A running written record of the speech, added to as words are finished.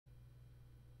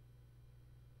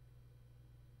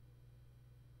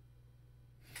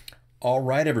All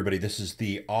right, everybody, this is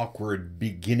the awkward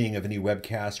beginning of any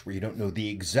webcast where you don't know the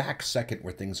exact second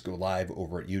where things go live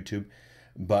over at YouTube.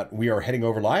 But we are heading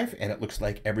over live, and it looks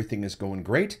like everything is going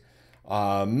great.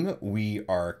 We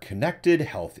are connected.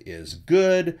 Health is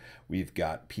good. We've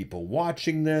got people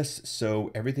watching this, so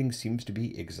everything seems to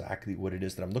be exactly what it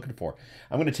is that I'm looking for.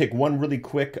 I'm going to take one really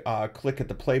quick click at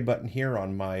the play button here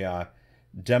on my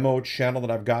demo channel that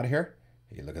I've got here.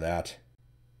 Hey, look at that.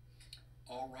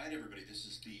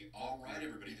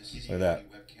 Look at that.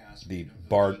 The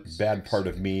bad part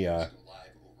of me.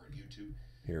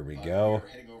 Here we go.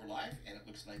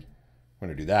 We're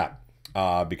going to do that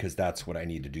because that's what I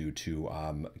need to do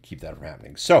to keep that from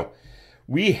happening. So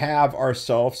we have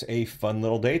ourselves a fun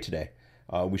little day today.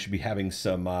 We should be having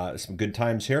some good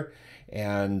times here,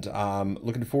 and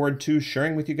looking forward to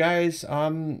sharing with you guys,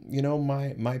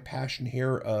 my passion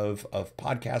here of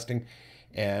podcasting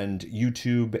and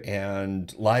YouTube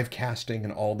and live casting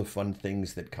and all the fun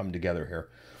things that come together here.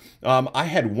 I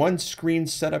had one screen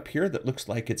set up here that looks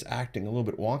like it's acting a little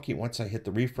bit wonky once I hit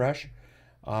the refresh.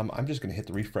 I'm just going to hit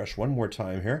the refresh one more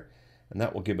time here, and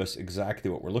that will give us exactly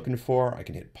what we're looking for. I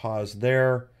can hit pause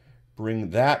there, bring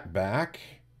that back,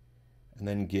 and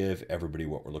then give everybody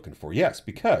what we're looking for. Yes,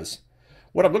 because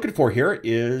what I'm looking for here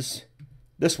is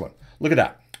this one. Look at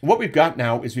that. What we've got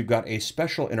now is we've got a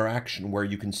special interaction where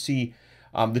you can see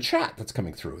the chat that's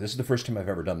coming through. This is the first time I've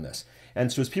ever done this. And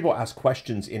so as people ask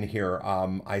questions in here,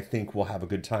 I think we'll have a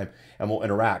good time and we'll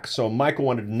interact. So Michael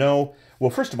wanted to know, well,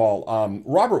 first of all,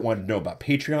 Robert wanted to know about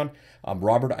Patreon.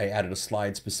 Robert, I added a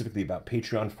slide specifically about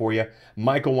Patreon for you.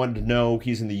 Michael wanted to know,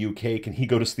 he's in the UK, can he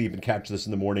go to sleep and catch this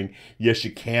in the morning? Yes,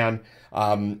 you can.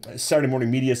 Saturday Morning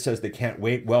Media says they can't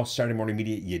wait. Well, Saturday Morning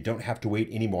Media, you don't have to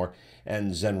wait anymore.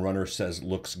 And Zen Runner says,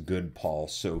 looks good, Paul.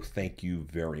 So thank you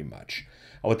very much.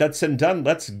 With that said and done,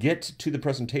 let's get to the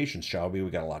presentation, shall we? We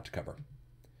got a lot to cover.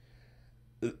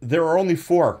 There are only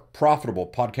 4 profitable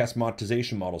podcast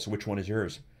monetization models. Which one is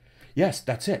yours? Yes,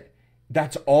 that's it.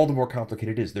 That's all the more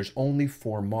complicated it is. There's only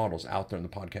 4 models out there in the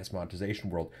podcast monetization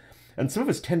world. And some of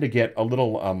us tend to get a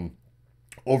little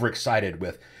overexcited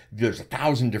with there's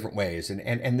 1,000 different ways.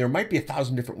 And there might be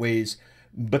 1,000 different ways,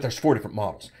 but there's 4 different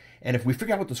models. And if we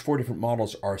figure out what those 4 different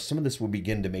models are, some of this will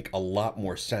begin to make a lot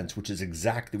more sense, which is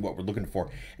exactly what we're looking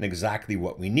for and exactly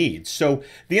what we need. So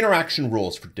the interaction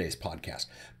rules for today's podcast.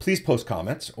 Please post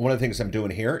comments. One of the things I'm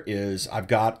doing here is I've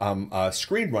got a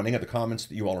screen running of the comments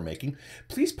that you all are making.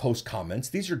 Please post comments.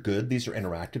 These are good. These are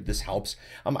interactive. This helps.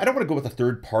 I don't want to go with a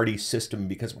third-party system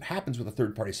because what happens with a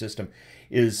third-party system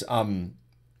is a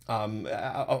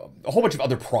whole bunch of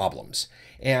other problems.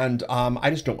 And I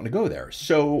just don't want to go there.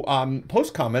 So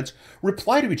post comments,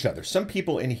 reply to each other. Some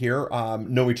people in here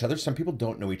know each other. Some people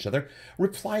don't know each other.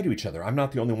 Reply to each other. I'm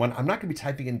not the only one. I'm not going to be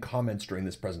typing in comments during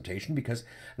this presentation because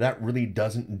that really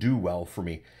doesn't do well for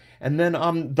me. And then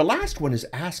the last one is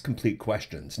ask complete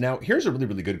questions. Now, here's a really,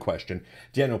 really good question.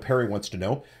 Daniel Perry wants to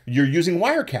know, you're using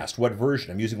Wirecast. What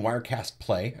version? I'm using Wirecast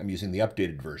Play. I'm using the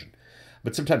updated version.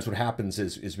 But sometimes what happens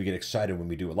is we get excited when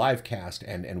we do a live cast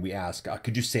and we ask,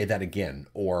 could you say that again?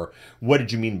 Or what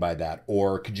did you mean by that?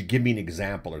 Or could you give me an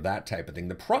example or that type of thing?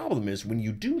 The problem is when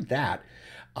you do that,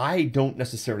 I don't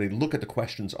necessarily look at the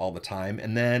questions all the time,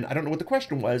 and then I don't know what the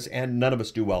question was, and none of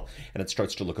us do well, and it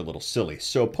starts to look a little silly.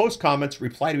 So post comments,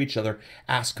 reply to each other,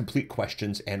 ask complete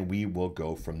questions, and we will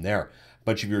go from there. A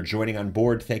bunch of you are joining on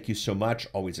board. Thank you so much.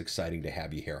 Always exciting to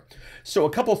have you here. So a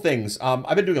couple things.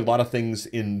 I've been doing a lot of things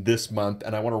in this month,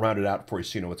 and I want to round it out for you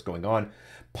so you know what's going on.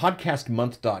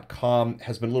 Podcastmonth.com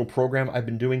has been a little program I've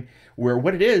been doing where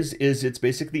what it is it's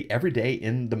basically every day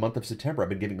in the month of September, I've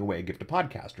been giving away a gift to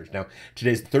podcasters. Now,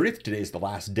 today's the 30th. Today's the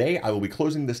last day. I will be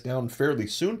closing this down fairly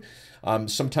soon,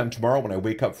 sometime tomorrow when I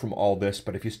wake up from all this.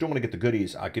 But if you still want to get the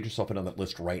goodies, get yourself in on that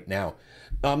list right now.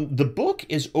 The book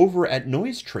is over at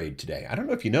Noise Trade today. I don't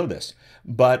know if you know this,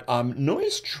 but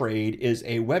Noise Trade is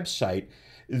a website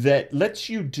that lets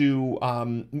you do,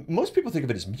 most people think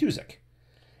of it as music.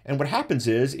 And what happens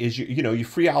is you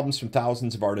free albums from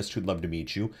thousands of artists who'd love to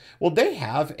meet you. Well, they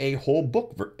have a whole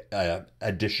book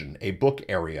edition, a book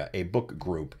area, a book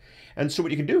group. And so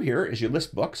what you can do here is you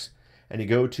list books and you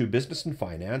go to business and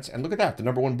finance. And look at that. The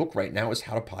 #1 book right now is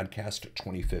How to Podcast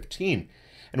 2015.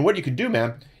 And what you can do,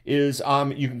 man, is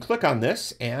you can click on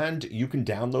this and you can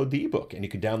download the ebook. And you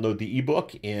can download the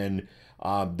ebook in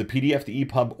the PDF, the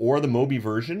EPUB, or the Mobi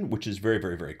version, which is very,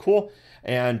 very, very cool.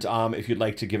 And if you'd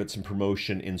like to give it some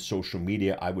promotion in social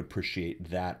media, I would appreciate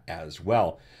that as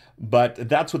well. But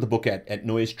that's what the book at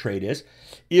Noise Trade is.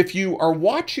 If you are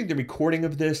watching the recording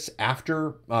of this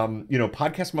after,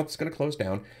 Podcast Month is going to close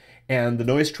down, and the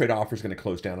noise trade offer is going to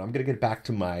close down. I'm going to get back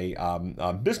to my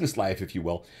business life, if you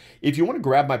will. If you want to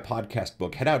grab my podcast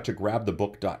book, head out to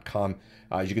grabthebook.com.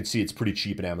 As you can see, it's pretty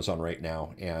cheap at Amazon right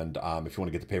now. And if you want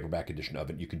to get the paperback edition of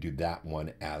it, you can do that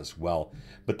one as well.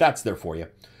 But that's there for you.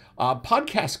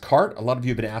 Podcast Cart. A lot of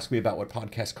you have been asking me about what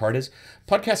Podcast Cart is.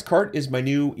 Podcast Cart is my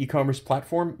new e-commerce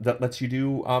platform that lets you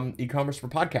do e-commerce for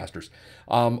podcasters.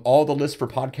 All the lists for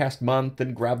Podcast Month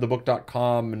and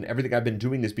grabthebook.com and everything I've been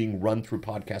doing is being run through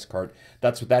Podcast Cart.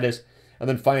 That's what that is. And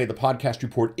then finally, the Podcast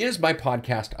Report is my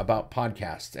podcast about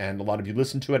podcasts. And a lot of you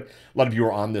listen to it. A lot of you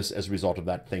are on this as a result of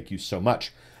that. Thank you so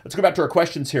much. Let's go back to our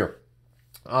questions here.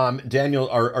 Daniel,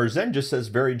 our Zen just says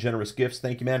very generous gifts.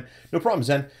 Thank you, man. No problem,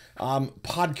 Zen.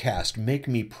 Podcast, make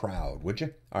me proud, would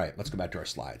you? All right, let's go back to our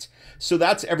slides. So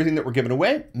that's everything that we're giving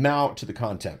away. Now to the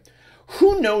content.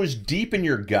 Who knows deep in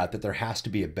your gut that there has to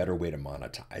be a better way to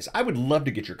monetize? I would love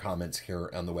to get your comments here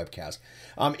on the webcast.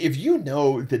 If you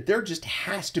know that there just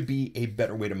has to be a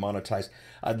better way to monetize,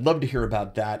 I'd love to hear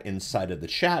about that inside of the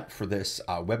chat for this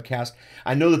webcast.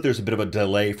 I know that there's a bit of a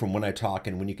delay from when I talk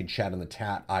and when you can chat in the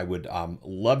chat. I would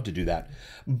love to do that.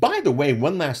 By the way,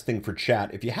 one last thing for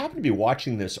chat. If you happen to be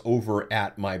watching this over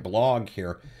at my blog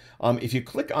here, if you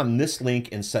click on this link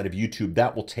inside of YouTube,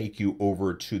 that will take you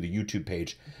over to the YouTube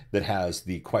page that has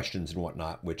the questions and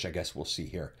whatnot, which I guess we'll see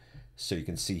here. So you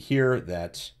can see here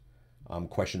that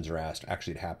questions are asked.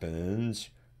 Actually, it happens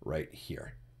right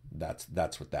here.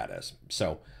 That's what that is.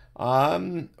 So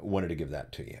wanted to give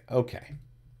that to you. Okay,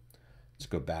 let's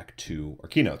go back to our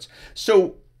keynotes.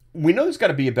 So we know there's got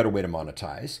to be a better way to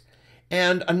monetize.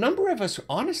 And a number of us,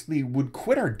 honestly, would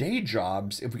quit our day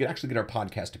jobs if we could actually get our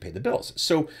podcast to pay the bills.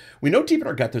 So we know deep in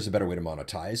our gut there's a better way to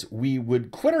monetize. We would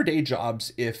quit our day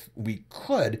jobs if we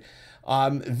could.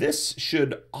 This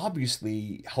should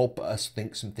obviously help us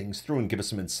think some things through and give us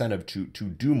some incentive to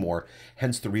do more,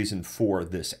 hence the reason for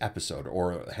this episode,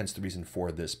 or hence the reason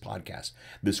for this podcast,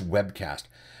 this webcast.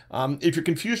 If you're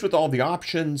confused with all the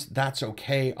options, that's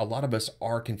okay. A lot of us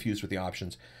are confused with the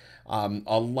options.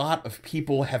 A lot of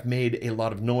people have made a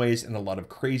lot of noise and a lot of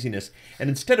craziness, and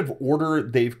instead of order,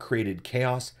 they've created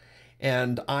chaos.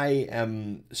 And I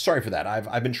am sorry for that.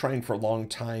 I've been trying for a long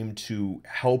time to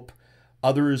help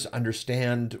others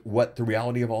understand what the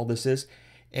reality of all this is.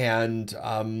 And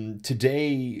today,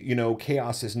 you know,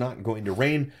 chaos is not going to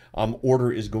reign.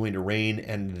 Order is going to reign,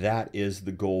 and that is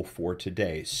the goal for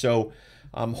today. So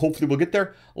hopefully we'll get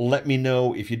there. Let me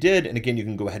know if you did. And again, you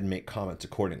can go ahead and make comments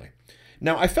accordingly.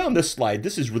 Now, I found this slide.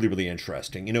 This is really, really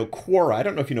interesting. You know, Quora, I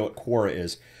don't know if you know what Quora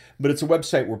is, but it's a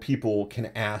website where people can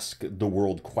ask the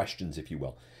world questions, if you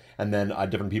will. And then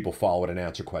different people follow it and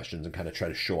answer questions and kind of try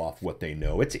to show off what they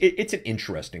know. It's an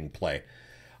interesting play.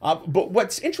 But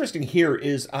what's interesting here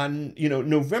is on, you know,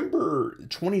 November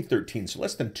 2013, so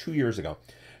less than 2 years ago,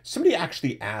 somebody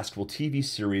actually asked, will TV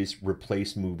series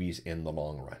replace movies in the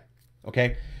long run?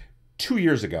 Okay. 2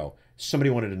 years ago,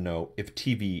 somebody wanted to know if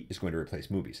TV is going to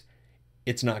replace movies.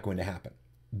 It's not going to happen.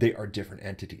 They are different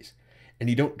entities. And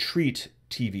you don't treat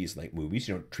TVs like movies.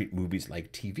 You don't treat movies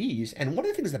like TVs. And one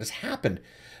of the things that has happened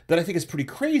that I think is pretty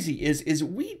crazy is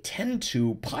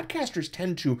podcasters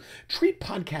tend to treat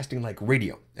podcasting like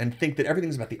radio and think that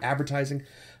everything's about the advertising,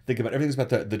 think about everything's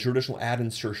about the traditional ad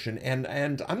insertion. And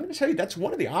I'm going to tell you that's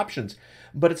one of the options,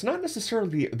 but it's not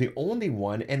necessarily the only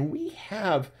one. And we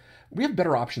have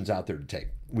better options out there to take.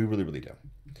 We really, really do.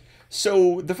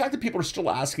 So the fact that people are still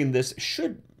asking this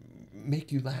should make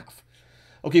you laugh.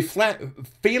 Okay,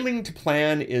 failing to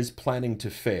plan is planning to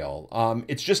fail.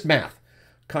 It's just math.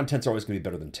 Content's always going to be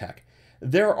better than tech.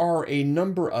 There are a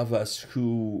number of us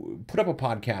who put up a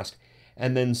podcast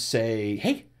and then say,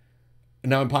 hey,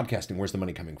 now I'm podcasting. Where's the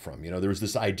money coming from? You know, there's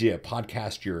this idea,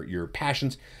 podcast your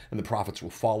passions and the profits will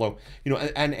follow. You know,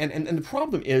 and the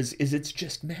problem is it's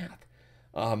just math.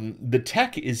 The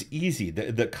tech is easy.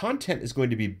 The content is going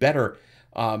to be better.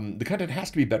 The content has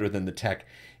to be better than the tech.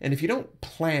 And if you don't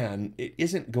plan, it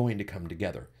isn't going to come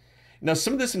together. Now,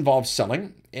 some of this involves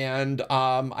selling. And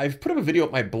I've put up a video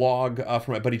at my blog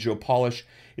from my buddy Joe Polish,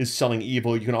 is Selling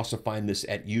Evil. You can also find this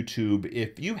at YouTube.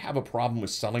 If you have a problem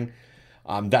with selling,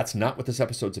 that's not what this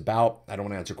episode's about. I don't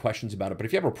want to answer questions about it. But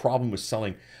if you have a problem with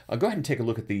selling, go ahead and take a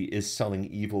look at the Is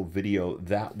Selling Evil video.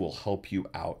 That will help you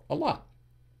out a lot.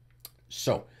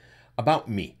 So, about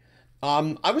me.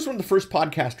 I was one of the first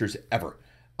podcasters ever.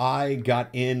 I got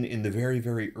in the very,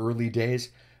 very early days.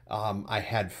 I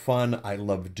had fun. I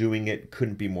loved doing it.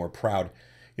 Couldn't be more proud.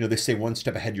 You know, they say 1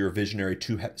 step ahead, you're a visionary.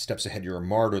 2 steps ahead, you're a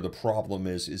martyr. The problem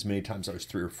is many times I was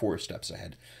 3 or 4 steps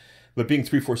ahead. But being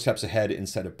 3 or 4 steps ahead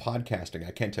instead of podcasting,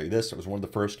 I can tell you this. I was one of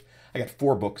the first. I got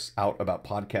 4 books out about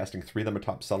podcasting. 3 of them are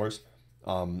top sellers.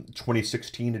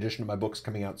 2016 edition of my books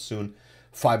coming out soon.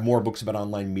 5 more books about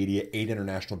online media, 8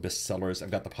 international bestsellers.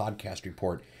 I've got the podcast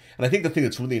report. And I think the thing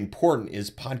that's really important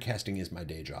is podcasting is my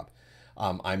day job.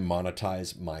 I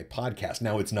monetize my podcast.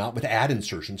 Now, it's not with ad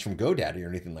insertions from GoDaddy or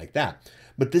anything like that,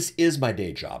 but this is my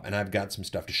day job, and I've got some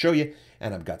stuff to show you,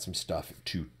 and I've got some stuff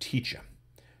to teach you.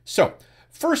 So,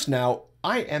 first now,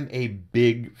 I am a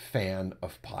big fan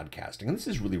of podcasting, and this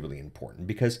is really, really important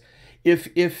because if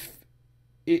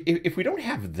we don't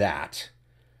have that,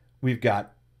 we've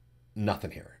got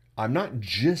nothing here. I'm not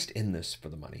just in this for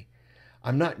the money.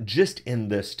 I'm not just in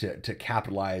this to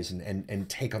capitalize and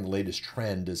take on the latest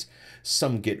trend as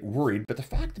some get worried, but the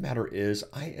fact of the matter is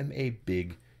I am a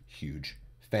big, huge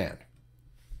fan.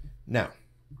 Now,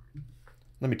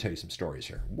 let me tell you some stories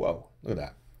here. Whoa, look at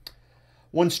that.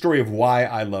 One story of why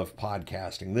I love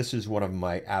podcasting. This is one of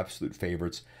my absolute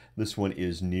favorites. This one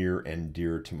is near and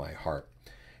dear to my heart.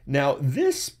 Now,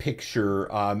 this picture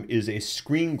is a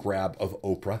screen grab of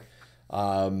Oprah.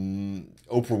 Oprah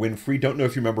Winfrey, don't know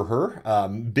if you remember her,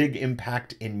 big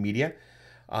impact in media.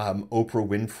 Oprah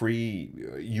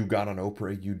Winfrey, you got on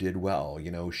Oprah, you did well.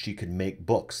 You know, she could make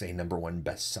books a #1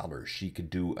 bestseller. She could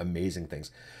do amazing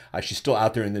things. She's still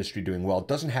out there in the industry doing well.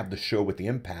 Doesn't have the show with the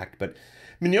impact, but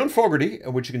Mignon Fogarty,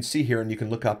 which you can see here, and you can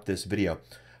look up this video.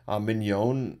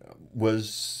 Mignon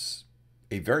was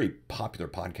a very popular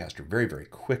podcaster very, very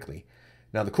quickly.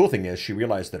 Now, the cool thing is she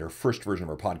realized that her first version of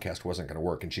her podcast wasn't going to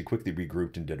work, and she quickly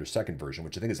regrouped and did her second version,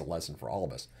 which I think is a lesson for all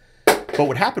of us. But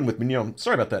what happened with Mignon,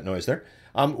 sorry about that noise there.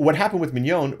 What happened with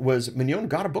Mignon was Mignon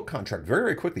got a book contract very,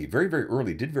 very quickly, very, very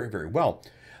early, did very, very well.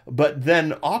 But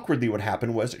then awkwardly what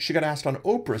happened was she got asked on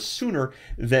Oprah sooner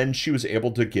than she was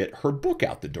able to get her book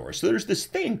out the door. So there's this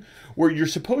thing where you're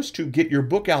supposed to get your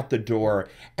book out the door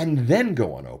and then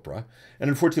go on Oprah. And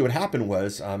unfortunately what happened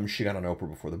was she got on Oprah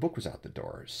before the book was out the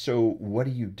door. So what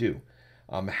do you do?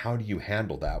 How do you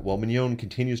handle that? Well, Mignon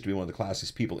continues to be one of the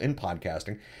classiest people in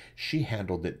podcasting. She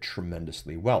handled it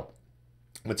tremendously well.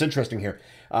 What's interesting here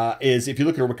is if you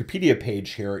look at her Wikipedia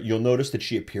page here, you'll notice that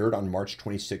she appeared on March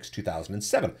 26,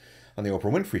 2007 on the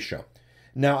Oprah Winfrey Show.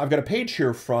 Now, I've got a page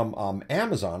here from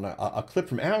Amazon, a clip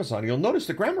from Amazon. You'll notice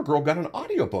the Grammar Girl got an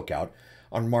audiobook out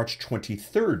on March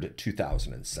 23rd,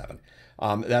 2007.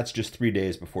 That's just 3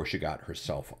 days before she got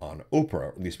herself on Oprah, or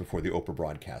at least before the Oprah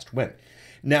broadcast went.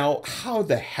 Now, how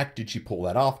the heck did she pull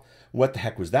that off? What the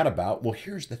heck was that about? Well,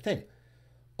 here's the thing.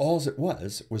 All it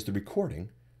was the recording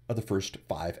of the first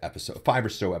 5 or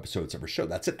so episodes of her show.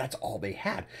 That's it. That's all they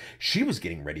had. She was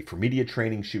getting ready for media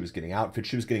training. She was getting outfits.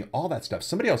 She was getting all that stuff.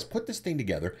 Somebody else put this thing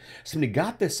together. Somebody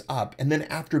got this up. And then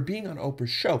after being on Oprah's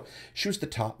show, she was the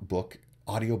top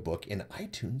audiobook in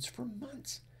iTunes for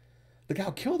months. The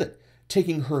gal killed it,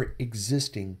 taking her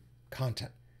existing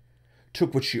content.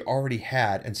 Took what she already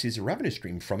had and sees a revenue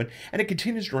stream from it, and it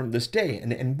continues to run to this day.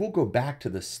 And we'll go back to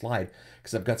this slide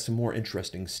because I've got some more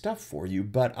interesting stuff for you.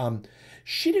 But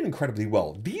she did incredibly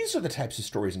well. These are the types of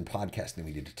stories in podcasting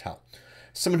we need to tell.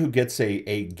 Someone who gets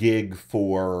a gig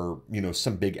for,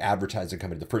 some big advertising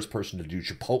company, the first person to do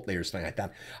Chipotle or something like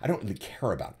that, I don't really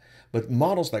care about. But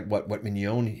models like what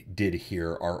Mignon did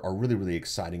here are really, really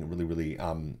exciting and really, really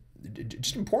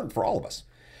just important for all of us.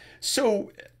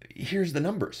 So here's the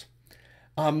numbers.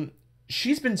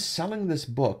 She's been selling this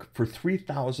book for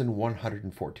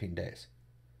 3,114 days.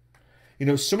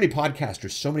 So many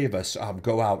podcasters, so many of us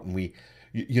go out and we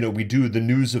do the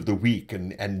news of the week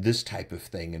and this type of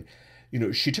thing. And,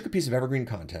 she took a piece of evergreen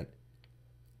content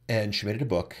and she made it a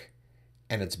book,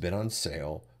 and it's been on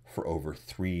sale for over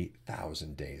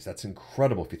 3,000 days. That's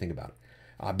incredible if you think about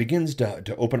it. Begins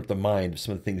to open up the mind of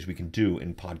some of the things we can do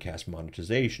in podcast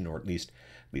monetization, or at least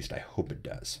I hope it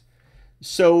does.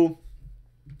 So,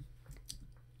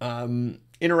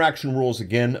 interaction rules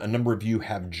again. A number of you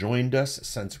have joined us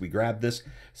since we grabbed this,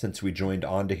 since we joined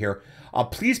onto here.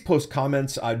 Please post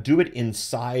comments. Do it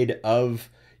inside of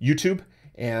YouTube.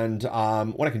 And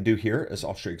what I can do here is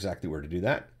I'll show you exactly where to do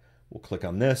that. We'll click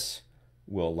on this.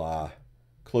 We'll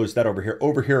close that over here.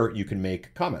 Over here, you can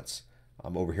make comments.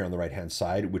 Over here on the right-hand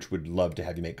side, which would love to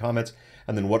have you make comments.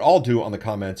 And then what I'll do on the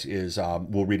comments is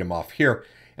we'll read them off here,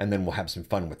 and then we'll have some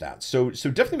fun with that. So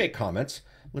definitely make comments.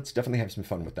 Let's definitely have some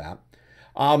fun with that.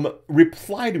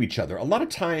 Reply to each other. A lot of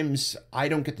times I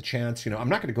don't get the chance, I'm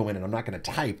not going to go in and I'm not going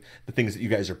to type the things that you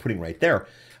guys are putting right there.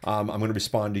 I'm going to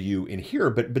respond to you in here,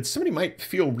 but somebody might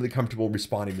feel really comfortable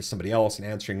responding to somebody else and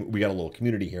answering. We got a little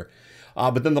community here.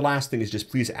 But then the last thing is just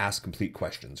please ask complete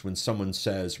questions. When someone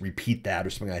says repeat that or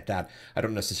something like that, I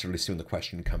don't necessarily see when the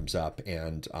question comes up,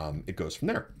 and it goes from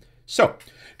there. So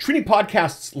treating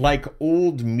podcasts like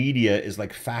old media is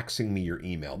like faxing me your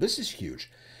email. This is huge.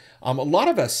 A lot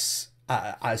of us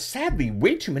sadly,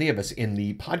 way too many of us in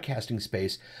the podcasting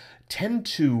space tend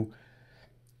to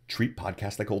treat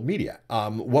podcasts like old media.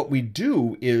 What we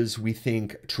do is we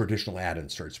think traditional ad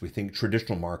inserts, we think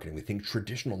traditional marketing, we think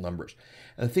traditional numbers.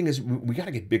 And the thing is, we got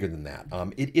to get bigger than that.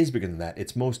 It is bigger than that.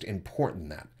 It's most important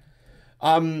than that.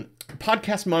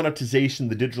 Podcast monetization,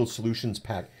 the digital solutions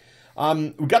pack.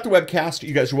 We got the webcast.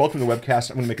 You guys are welcome to the webcast.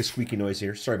 I'm going to make a squeaky noise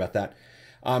here. Sorry about that.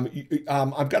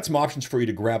 I've got some options for you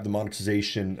to grab the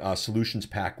monetization solutions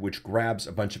pack, which grabs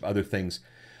a bunch of other things.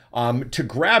 To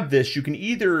grab this, you can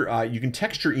either you can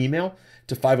text your email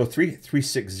to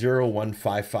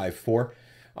 503-360-1554.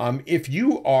 If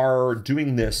you are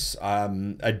doing this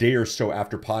a day or so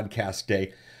after podcast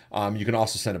day, you can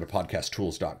also send it to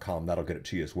podcasttools.com. That'll get it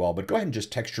to you as well. But go ahead and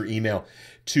just text your email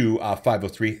to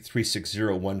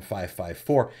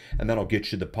 503-360-1554, and that'll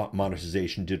get you the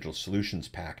monetization digital solutions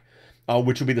pack,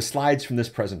 which will be the slides from this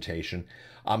presentation.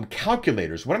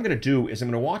 Calculators. What I'm going to do is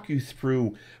I'm going to walk you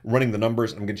through running the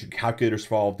numbers. I'm going to get you calculators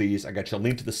for all of these. I got you a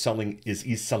link to the Selling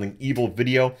Evil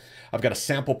video. I've got a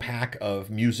sample pack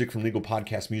of music from Legal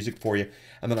Podcast Music for you.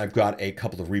 And then I've got a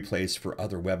couple of replays for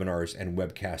other webinars and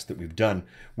webcasts that we've done,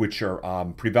 which are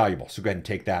pretty valuable. So go ahead and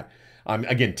take that.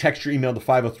 Again, text your email to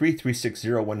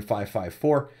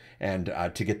 503-360-1554 and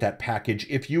to get that package.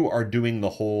 If you are doing the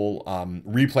whole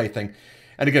replay thing,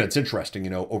 and again, it's interesting, you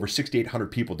know, over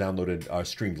 6,800 people downloaded,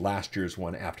 streamed last year's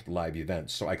one after the live event.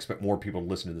 So I expect more people to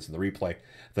listen to this in the replay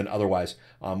than otherwise.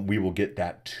 We will get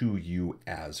that to you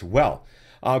as well.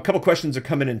 A couple questions are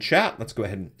coming in chat. Let's go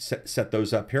ahead and set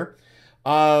those up here.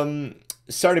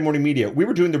 Saturday Morning Media. We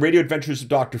were doing the radio adventures of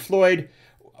Dr. Floyd,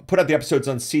 put out the episodes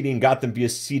on CD and got them via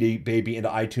CD Baby into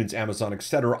iTunes, Amazon,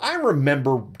 etc. I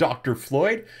remember Dr.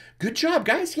 Floyd. Good job,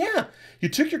 guys. Yeah. You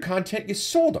took your content, you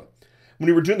sold them. When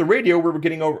we were doing the radio, we were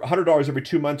getting over $100 every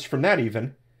 2 months from that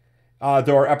even,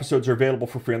 though our episodes are available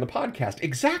for free on the podcast.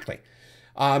 Exactly.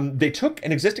 They took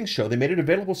an existing show, they made it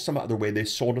available some other way, they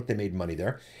sold it, they made money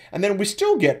there. And then we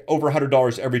still get over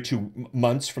 $100 every 2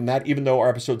 months from that, even though our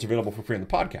episode's available for free on the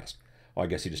podcast. Oh, I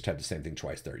guess you just typed the same thing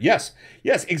twice there. Yes,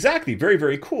 exactly. Very,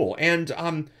 very cool. And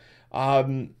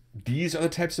these are the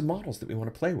types of models that we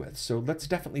want to play with. So let's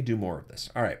definitely do more of this.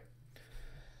 All right.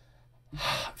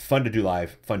 Fun to do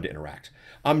live, fun to interact.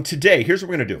 Today, here's what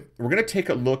we're going to do. We're going to take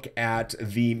a look at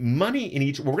the money in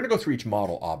each. We're going to go through each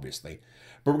model, obviously,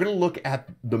 but we're going to look at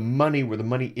the money, where the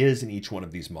money is in each one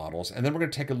of these models. And then we're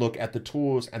going to take a look at the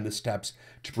tools and the steps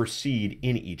to proceed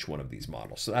in each one of these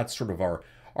models. So that's sort of our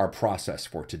process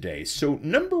for today. So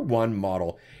number one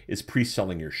model is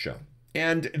pre-selling your show.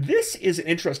 And this is an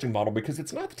interesting model because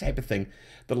it's not the type of thing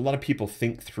that a lot of people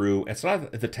think through. It's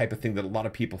not the type of thing that a lot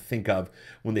of people think of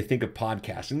when they think of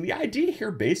podcasting. The idea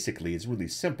here basically is really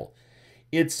simple.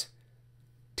 It's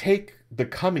take the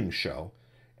coming show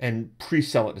and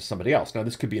pre-sell it to somebody else. Now,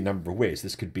 this could be a number of ways.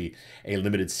 This could be a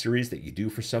limited series that you do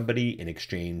for somebody in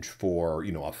exchange for,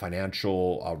 you know, a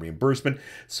financial reimbursement.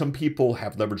 Some people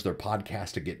have leveraged their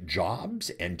podcast to get jobs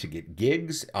and to get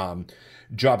gigs,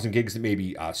 jobs and gigs that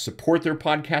maybe support their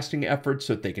podcasting efforts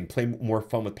so that they can play more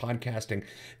fun with podcasting.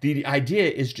 The idea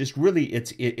is just really,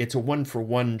 it's a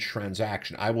one-for-one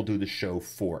transaction. I will do the show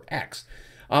for X.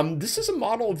 This is a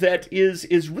model that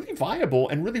is really viable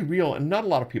and really real, and not a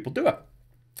lot of people do it.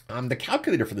 The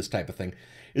calculator for this type of thing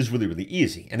is really, really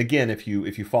easy. And again, if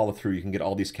you follow through, you can get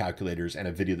all these calculators and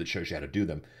a video that shows you how to do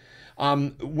them.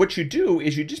 What you do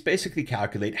is you just basically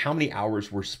calculate how many hours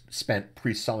were spent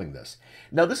pre-selling this.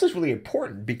 Now, this is really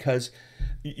important because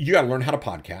you got to learn how to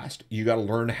podcast. You got to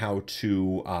learn how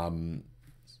to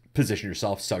position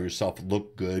yourself, sell yourself,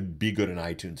 look good, be good in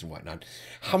iTunes and whatnot.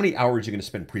 How many hours are you going to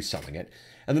spend pre-selling it?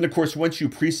 And then, of course, once you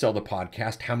pre-sell the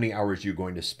podcast, how many hours are you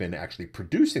going to spend actually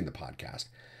producing the podcast?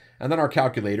 And then our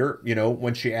calculator, you know,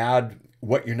 once you add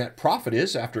what your net profit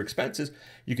is after expenses,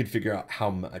 you can figure out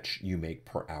how much you make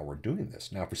per hour doing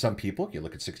this. Now, for some people, you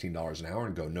look at $16 an hour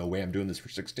and go, no way I'm doing this for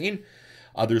 16.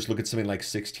 Others look at something like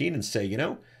 16 and say, you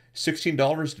know,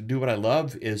 $16 to do what I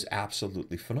love is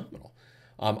absolutely phenomenal.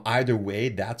 Either way,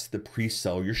 that's the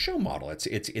pre-sell your show model.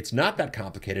 It's not that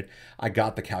complicated. I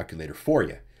got the calculator for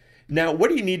you. Now, what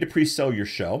do you need to pre-sell your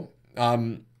show?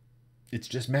 It's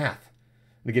just math.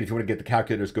 And again, if you want to get the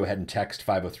calculators, go ahead and text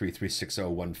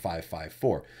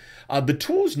 503-360-1554. The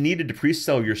tools needed to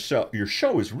pre-sell your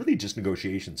show is really just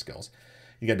negotiation skills.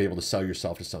 You got to be able to sell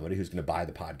yourself to somebody who's going to buy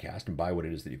the podcast and buy what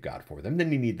it is that you've got for them.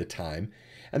 Then you need the time.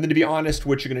 And then to be honest,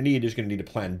 what you're going to need is going to need a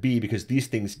plan B, because these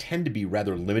things tend to be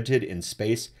rather limited in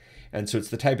space. And so it's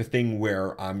the type of thing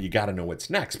where you got to know what's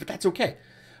next, but that's okay.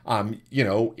 You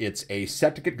know, it's a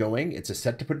set to get going. It's a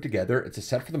set to put it together. It's a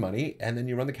set for the money. And then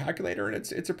you run the calculator, and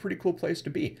it's a pretty cool place to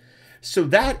be. So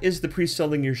that is the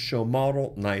pre-selling your show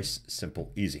model. Nice,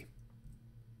 simple, easy.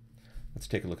 Let's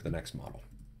take a look at the next model.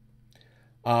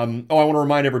 I want to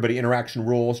remind everybody, interaction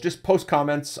rules. Just post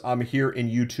comments here in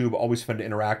YouTube. Always fun to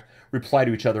interact, reply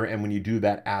to each other, and when you do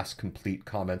that, ask complete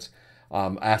comments,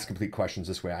 ask complete questions.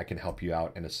 This way I can help you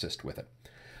out and assist with it.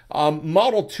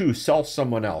 Model 2, sell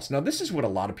someone else. Now, this is what a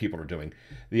lot of people are doing.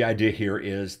 The idea here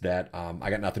is that I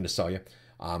got nothing to sell you.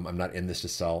 I'm not in this to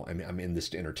sell. I'm in this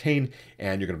to entertain,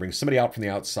 and you're going to bring somebody out from the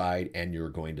outside, and you're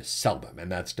going to sell them,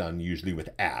 and that's done usually with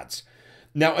ads.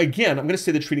 Now, again, I'm going to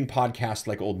say that treating podcasts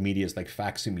like old media is like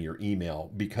faxing me your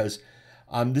email, because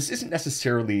this isn't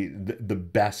necessarily the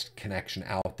best connection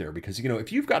out there. Because, you know,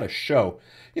 if you've got a show,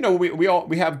 you know,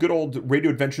 we have good old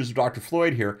Radio Adventures of Dr.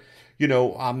 Floyd here. You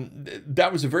know,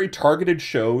 that was a very targeted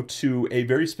show to a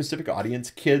very specific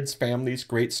audience, kids, families,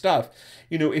 great stuff.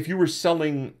 You know, if you were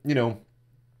selling, you know,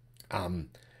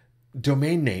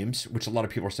 domain names, which a lot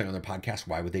of people are saying on their podcast,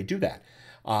 why would they do that?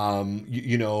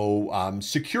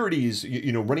 Securities,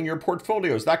 running your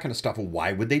portfolios, that kind of stuff.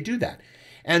 Why would they do that?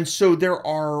 And so there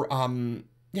are,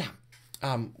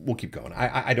 we'll keep going.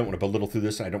 I don't want to belittle through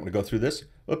this, and I don't want to go through this.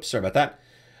 Oops, sorry about that.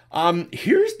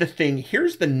 Here's the thing.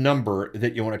 Here's the number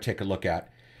that you want to take a look at.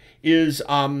 Is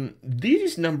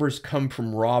these numbers come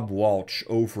from Rob Walsh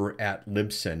over at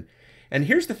Libsyn. And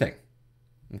here's the thing,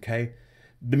 okay?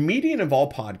 The median of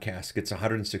all podcasts gets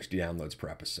 160 downloads per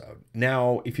episode.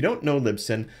 Now, if you don't know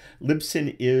Libsyn,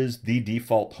 Libsyn is the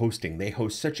default hosting. They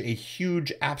host such a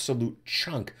huge, absolute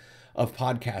chunk of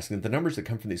podcasting. The numbers that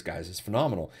come from these guys is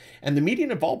phenomenal. And the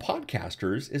median of all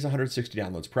podcasters is 160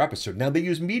 downloads per episode. Now, they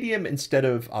use medium instead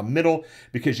of middle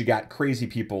because you got crazy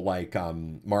people like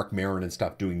Mark Maron and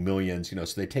stuff doing millions,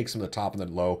 so they take some of the top and the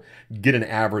low, get an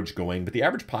average going. But the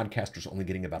average podcaster is only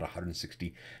getting about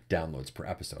 160 downloads per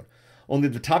episode. Only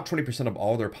the top 20% of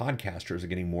all their podcasters are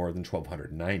getting more than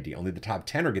 1,290. Only the top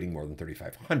 10 are getting more than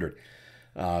 3,500.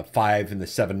 5 in the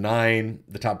 7-9,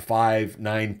 the top 5,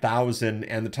 9,000,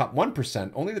 and the top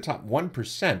 1%, only the top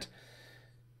 1%,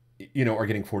 are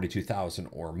getting 42,000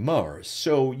 or more.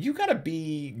 So you got to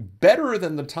be better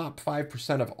than the top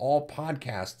 5% of all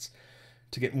podcasts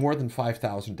to get more than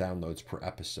 5,000 downloads per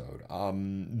episode.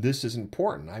 This is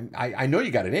important. I know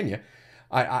you got it in you.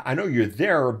 I know you're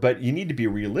there, but you need to be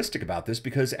realistic about this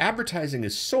because advertising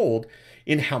is sold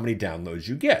in how many downloads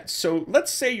you get. So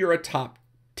let's say you're a top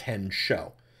 10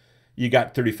 show. You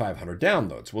got 3,500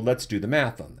 downloads. Well, let's do the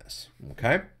math on this,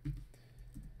 okay?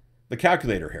 The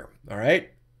calculator here, all right?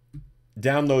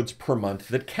 Downloads per month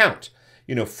that count.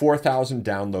 4,000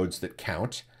 downloads that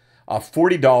count.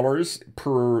 $40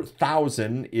 per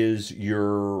 1,000 is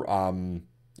your,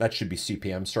 that should be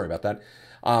CPM, sorry about that,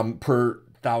 per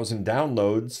 1,000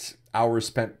 downloads, hours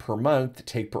spent per month,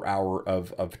 take per hour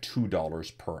of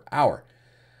 $2 per hour.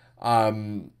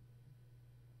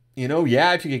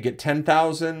 If you could get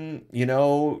 10,000,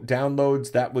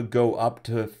 downloads, that would go up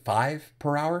to 5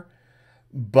 per hour.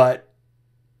 But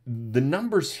the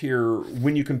numbers here,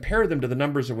 when you compare them to the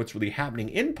numbers of what's really happening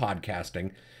in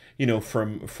podcasting,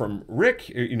 from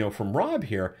Rick, from Rob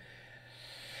here,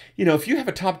 if you have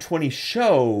a top 20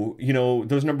 show,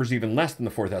 those numbers are even less than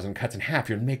the 4,000 cuts in half.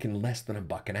 You're making less than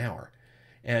 $1 an hour.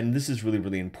 And this is really,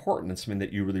 really important. It's something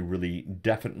that you really, really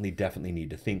definitely need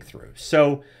to think through.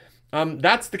 So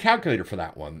that's the calculator for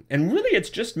that one. And really, it's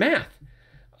just math.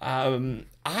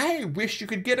 I wish you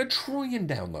could get 1 trillion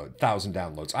 1,000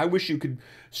 downloads. I wish you could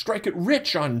strike it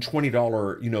rich on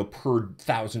 $20, per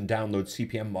 1,000 download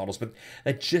CPM models, but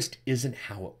that just isn't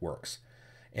how it works.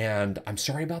 And I'm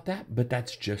sorry about that, but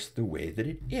that's just the way that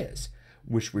it is.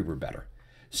 Wish we were better.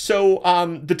 So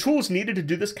the tools needed to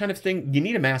do this kind of thing, you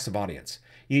need a massive audience.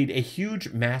 You need a huge,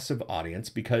 massive audience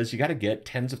because you got to get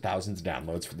tens of thousands of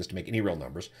downloads for this to make any real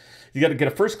numbers. You got to get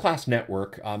a first-class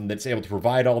network that's able to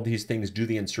provide all these things, do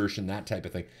the insertion, that type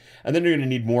of thing. And then you're going to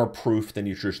need more proof than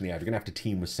you traditionally have. You're going to have to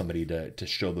team with somebody to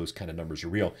show those kind of numbers are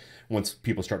real. Once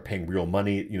people start paying real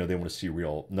money, they want to see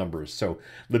real numbers. So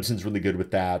Libsyn's really good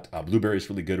with that. Blueberry's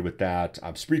really good with that.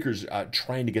 Spreaker's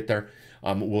trying to get there.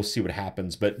 We'll see what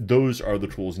happens. But those are the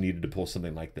tools needed to pull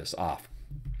something like this off.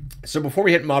 So before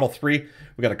we hit Model 3,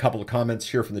 we got a couple of comments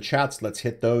here from the chats. Let's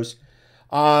hit those.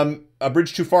 A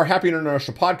bridge too far. Happy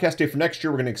International Podcast Day for next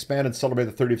year. We're going to expand and celebrate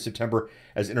the 30th of September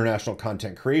as International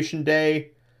Content Creation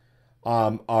Day.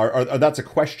 That's a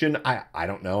question. I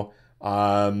don't know.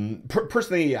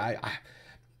 Personally, I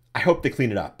hope they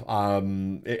clean it up.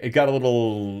 It got a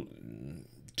little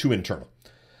too internal.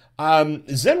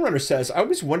 Zen Runner says, I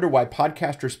always wonder why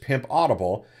podcasters pimp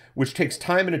Audible, which takes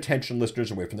time and attention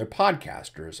listeners away from their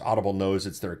podcasters. Audible knows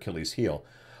it's their Achilles heel.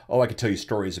 Oh, I could tell you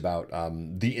stories about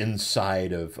the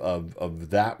inside of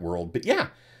that world. But yeah,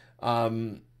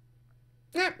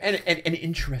 Yeah, and an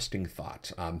interesting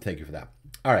thought. Thank you for that.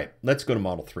 All right, let's go to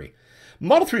Model 3.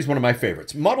 Model 3 is one of my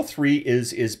favorites. Model 3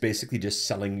 is basically just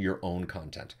selling your own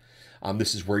content.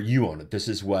 This is where you own it. This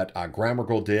is what Grammar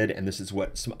Girl did, and this is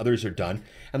what some others are done.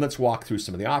 And let's walk through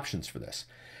some of the options for this.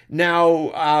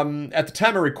 Now, at the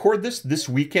time I record this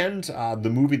weekend,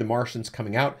 the movie The Martian's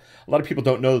coming out. A lot of people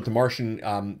don't know that The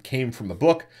Martian came from a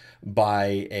book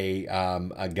by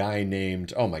a guy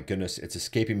named, oh my goodness, it's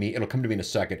escaping me. It'll come to me in a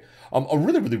second. A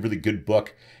really good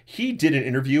book. He did an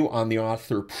interview on the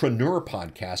Authorpreneur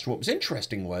podcast. What was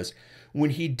interesting was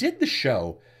when he did the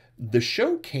show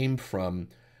came from,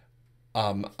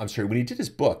 when he did his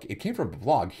book, it came from a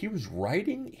blog. He was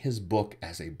writing his book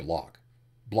as a blog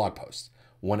posts,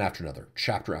 one after another,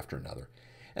 chapter after another.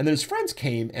 And then his friends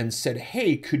came and said,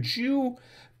 hey, could you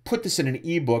put this in an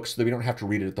ebook so that we don't have to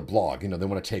read it at the blog? You know, they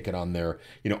want to take it on their,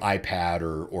 iPad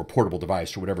or portable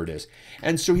device or whatever it is.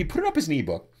 And so he put it up as an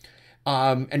ebook.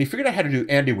 And he figured out how to do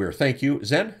Andy Weir. Thank you,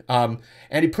 Zen. And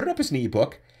he put it up as an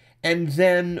ebook. And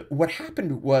then what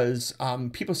happened was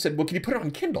people said, well, can you put it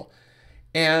on Kindle?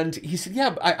 And he said,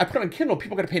 yeah, I put it on Kindle.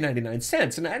 People got to pay 99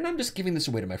 cents. And I'm just giving this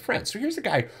away to my friends. So here's a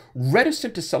guy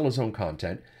reticent to sell his own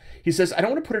content. He says, I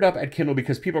don't want to put it up at Kindle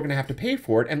because people are going to have to pay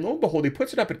for it. And lo and behold, he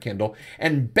puts it up at Kindle.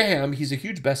 And bam, he's a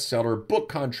huge bestseller, book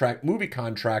contract, movie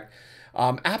contract.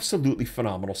 Absolutely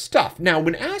phenomenal stuff. Now,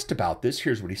 when asked about this,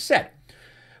 here's what he said.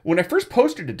 When I first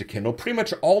posted it to Kindle, pretty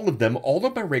much all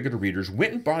of my regular readers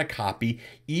went and bought a copy,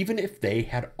 even if they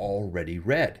had already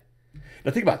read.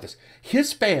 Now think about this.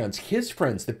 His fans, his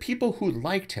friends, the people who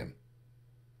liked him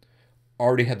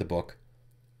already had the book,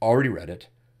 already read it,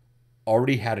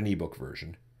 already had an ebook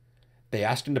version. They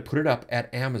asked him to put it up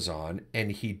at Amazon,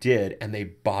 and he did, and they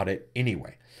bought it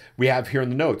anyway. We have here in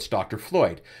the notes, Dr.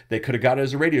 Floyd. They could have got it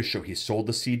as a radio show. He sold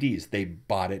the CDs. They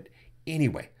bought it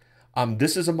anyway.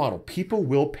 This is a model. People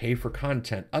will pay for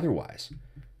content otherwise.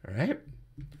 All right,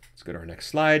 let's go to our next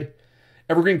slide.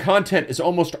 Evergreen content is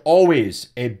almost always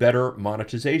a better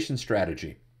monetization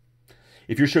strategy.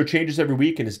 If your show changes every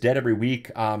week and is dead every week,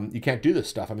 you can't do this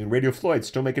stuff. I mean, Radio Floyd's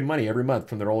still making money every month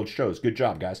from their old shows. Good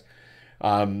job, guys.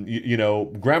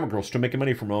 Grammar Girl's still making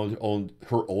money from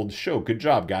her old show. Good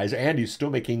job, guys. Andy's still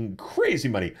making crazy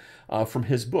money from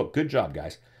his book. Good job,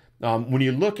 guys. When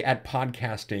you look at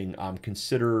podcasting,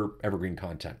 consider evergreen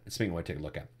content. It's something you want to take a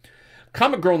look at.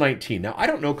 Comic Girl 19. Now, I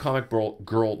don't know Comic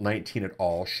Girl 19 at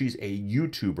all. She's a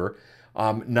YouTuber.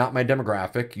 Not my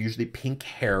demographic. Usually pink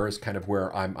hair is kind of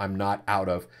where I'm not out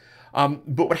of.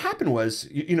 But what happened was,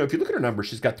 if you look at her numbers,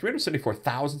 she's got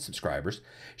 374,000 subscribers.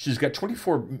 She's got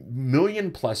 24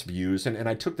 million plus views. And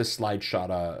I took this slide shot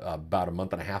about a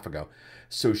month and a half ago.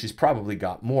 So she's probably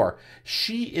got more.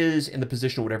 She is in the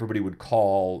position of what everybody would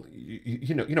call,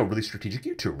 really strategic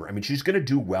YouTuber. I mean, she's going to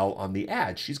do well on the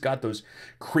ads. She's got those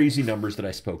crazy numbers that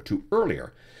I spoke to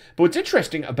earlier. But what's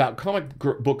interesting about Comic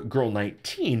Book Girl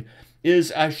 19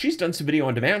 is she's done some video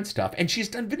on demand stuff, and she's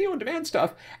done video on demand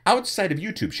stuff outside of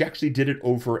YouTube. She actually did it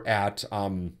over at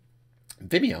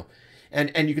Vimeo.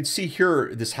 And you can see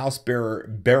here this house bearer,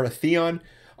 Baratheon.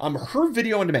 Her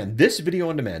video on demand, this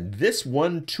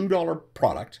one $2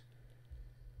 product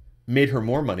made her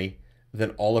more money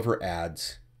than all of her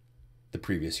ads the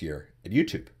previous year at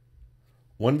YouTube.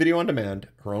 One video on demand,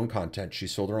 her own content, she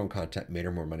sold her own content, made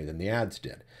her more money than the ads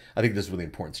did. I think this is really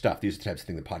important stuff. These are the types of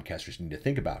things that podcasters need to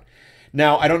think about.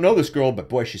 Now, I don't know this girl, but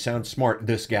boy, she sounds smart.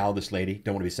 This gal, this lady,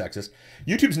 don't want to be sexist.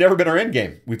 YouTube's never been our end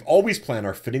game. We've always planned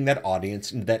on fitting that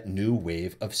audience into that new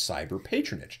wave of cyber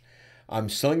patronage.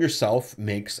 Selling yourself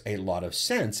makes a lot of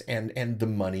sense, and the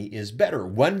money is better.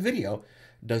 One video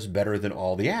does better than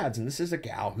all the ads, and this is a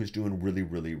gal who's doing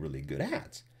really good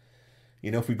ads.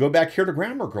 If we go back here to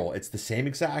Grammar Girl, it's the same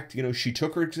exact, she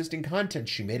took her existing content,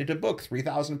 she made it a book,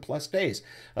 3,000 plus days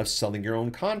of selling your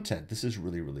own content. This is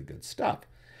really good stuff.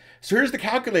 So here's the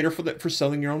calculator for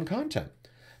selling your own content.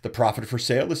 The profit per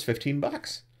sale is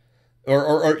 $15.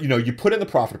 Or you put in the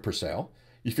profit per sale,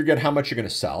 you figure out how much you're going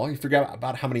to sell, you figure out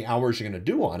about how many hours you're going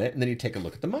to do on it, and then you take a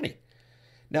look at the money.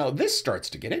 Now, this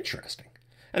starts to get interesting.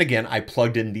 And again, I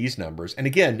plugged in these numbers. And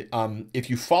again, if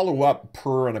you follow up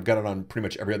and I've got it on pretty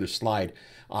much every other slide,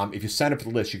 if you sign up for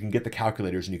the list, you can get the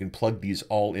calculators and you can plug these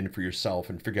all in for yourself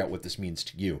and figure out what this means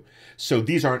to you. So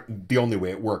these aren't the only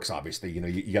way it works, obviously.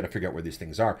 You got to figure out where these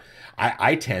things are.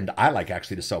 I like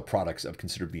actually to sell products of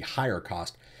considerably higher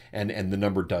cost, and the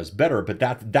number does better, but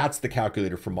that's the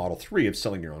calculator for Model 3 of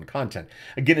selling your own content.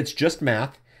 Again, it's just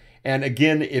math. And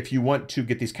again, if you want to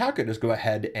get these calculators, go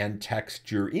ahead and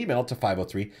text your email to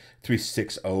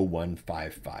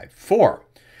 503-360-1554.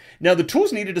 Now, the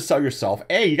tools needed to sell yourself,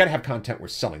 you got to have content worth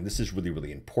selling. This is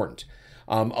really important.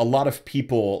 A lot of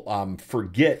people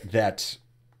forget that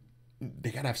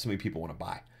they got to have something people want to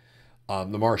buy.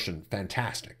 The Martian,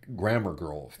 fantastic. Grammar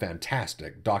Girl,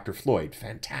 fantastic. Dr. Floyd,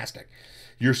 fantastic.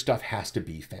 Your stuff has to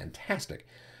be fantastic.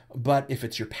 But if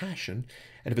it's your passion,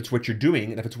 and if it's what you're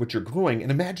doing, and if it's what you're growing,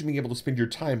 and imagine being able to spend your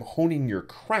time honing your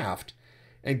craft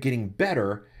and getting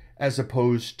better as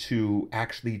opposed to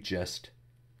actually just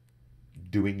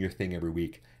doing your thing every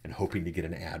week and hoping to get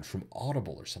an ad from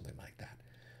Audible or something like that.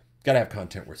 Got to have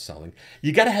content worth selling.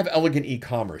 You got to have elegant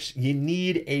e-commerce. You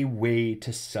need a way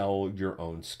to sell your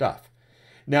own stuff.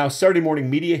 Now, Saturday Morning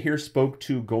Media here spoke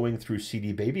to going through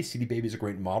CD Baby. CD Baby is a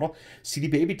great model. CD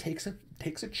Baby takes a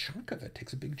chunk of it,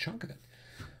 takes a big chunk of it.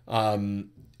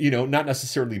 Not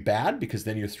necessarily bad, because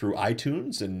then you're through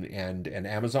iTunes and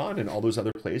Amazon and all those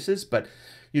other places. But,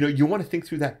 you want to think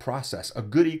through that process. A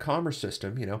good e-commerce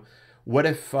system, what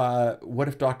if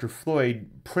Dr. Floyd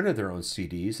printed their own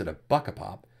CDs at $1 a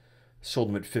pop, sold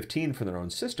them at 15 for their own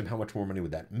system? How much more money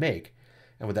would that make?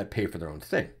 And would that pay for their own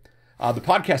thing? The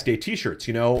Podcast Day t-shirts,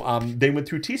 they went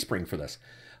through Teespring for this.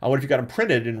 What if you got them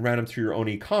printed and ran them through your own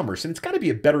e-commerce? And it's got to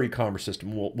be a better e-commerce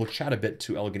system. We'll chat a bit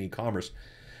to elegant e-commerce.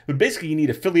 But basically, you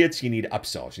need affiliates, you need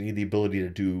upsells, you need the ability to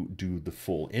do the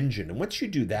full engine. And once you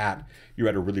do that, you're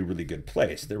at a really, really good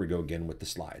place. There we go again with the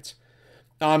slides.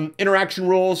 Interaction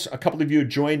rules. A couple of you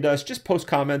joined us. Just post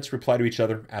comments, reply to each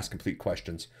other, ask complete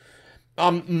questions.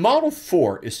 Model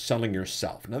 4 is selling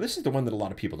yourself. Now, this is the one that a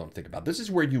lot of people don't think about. This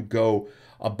is where you go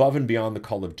above and beyond the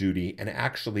call of duty and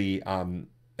actually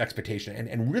expectation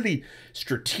and really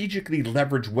strategically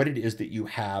leverage what it is that you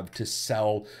have to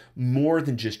sell more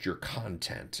than just your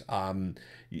content.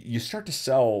 You start to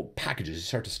sell packages. You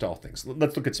start to sell things.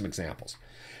 Let's look at some examples.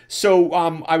 So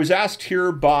I was asked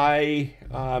here by,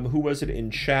 who was it in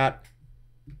chat?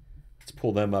 Let's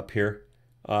pull them up here.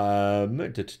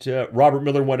 Robert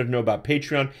Miller wanted to know about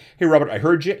Patreon. Hey, Robert, I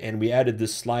heard you, and we added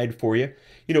this slide for you.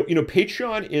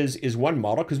 Patreon is one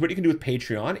model, because what you can do with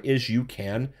Patreon is you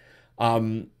can,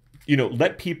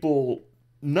 let people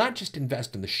not just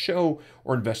invest in the show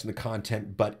or invest in the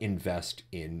content, but invest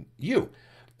in you.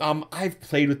 I've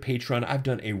played with Patreon. I've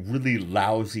done a really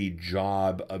lousy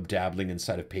job of dabbling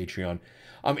inside of Patreon.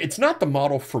 It's not the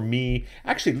model for me.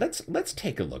 Actually, let's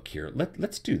take a look here.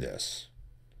 Let's do this.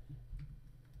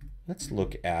 Let's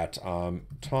look at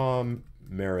Tom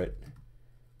Merritt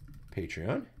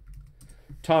Patreon.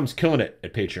 Tom's killing it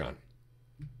at Patreon.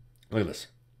 Look at this.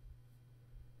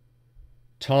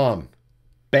 Tom,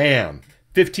 bam,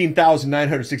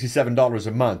 $15,967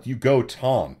 a month. You go,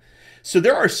 Tom. So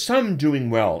there are some doing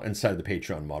well inside the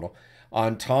Patreon model.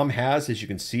 Tom has, as you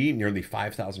can see, nearly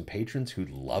 5,000 patrons who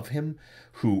love him,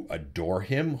 who adore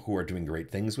him, who are doing great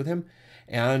things with him.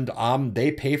 And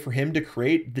they pay for him to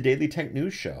create the Daily Tech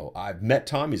News Show. I've met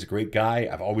Tom. He's a great guy.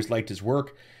 I've always liked his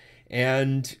work.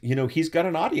 And, he's got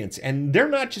an audience. And they're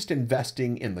not just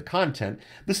investing in the content.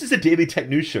 This is a Daily Tech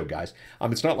News Show, guys.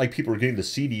 It's not like people are getting the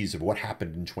CDs of what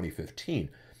happened in 2015.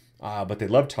 But they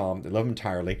love Tom. They love him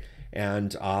entirely.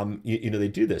 And, they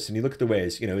do this. And you look at the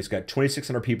ways, he's got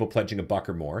 2,600 people pledging $1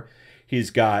 or more. He's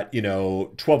got,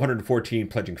 1,214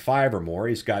 pledging 5 or more.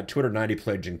 He's got 290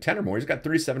 pledging 10 or more. He's got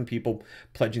 37 people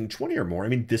pledging 20 or more. I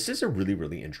mean, this is a really,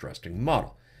 really interesting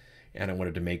model. And I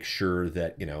wanted to make sure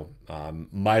that,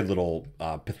 my little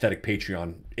pathetic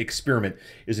Patreon experiment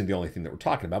isn't the only thing that we're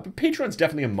talking about. But Patreon's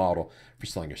definitely a model for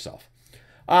selling yourself.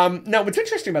 Now, what's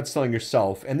interesting about selling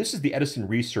yourself, and this is the Edison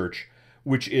research,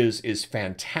 which is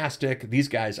fantastic. These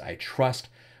guys I trust.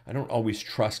 I don't always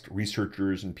trust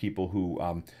researchers and people who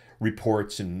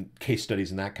reports and case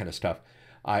studies and that kind of stuff.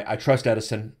 I trust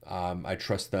Edison. I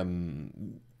trust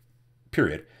them,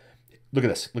 period. Look at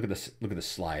this. Look at this. Look at this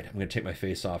slide. I'm going to take my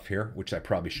face off here, which I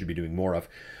probably should be doing more of.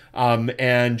 And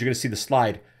you're going to see the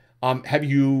slide. Have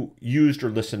you used or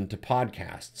listened to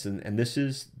podcasts? And this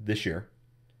is this year.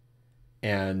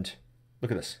 And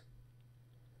look at this.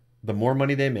 The more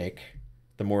money they make,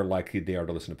 the more likely they are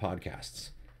to listen to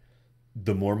podcasts.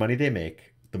 The more money they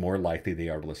make, the more likely they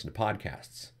are to listen to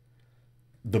podcasts.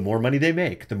 The more money they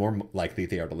make, the more likely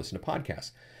they are to listen to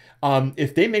podcasts.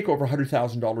 If they make over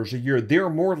 $100,000 a year, they're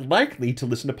more likely to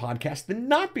listen to podcasts than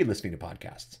not be listening to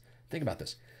podcasts. Think about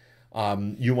this.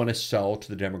 You want to sell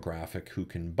to the demographic who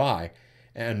can buy,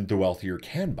 and the wealthier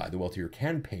can buy. The wealthier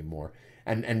can pay more.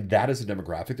 And that is a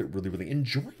demographic that really, really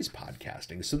enjoys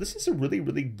podcasting. So this is a really,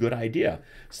 really good idea.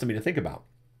 Something to think about.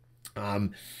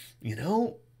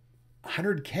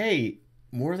 100K,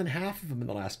 more than half of them in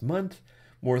the last month,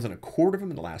 more than a quarter of them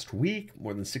in the last week,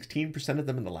 more than 16% of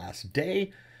them in the last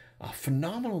day.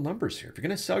 Phenomenal numbers here. If you're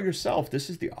going to sell yourself, this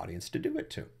is the audience to do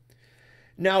it to.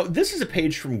 Now, this is a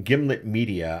page from Gimlet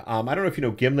Media. I don't know if you know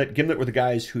Gimlet. Gimlet were the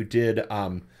guys who did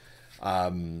a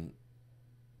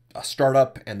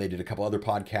startup, and they did a couple other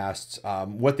podcasts.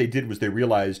 What they did was they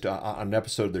realized on an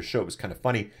episode of their show, it was kind of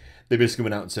funny. They basically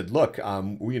went out and said, look,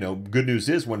 good news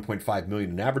is 1.5 million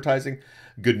in advertising.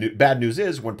 Bad news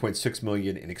is 1.6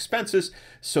 million in expenses.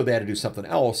 So they had to do something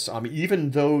else. Even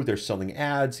though they're selling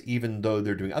ads, even though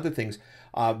they're doing other things,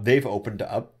 they've opened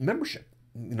up membership.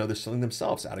 They're selling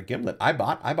themselves out of Gimlet. I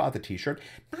bought the t-shirt,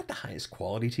 not the highest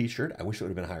quality t-shirt. I wish it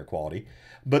would have been higher quality,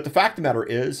 but the fact of the matter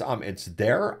is, it's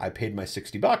there. I paid my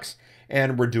 $60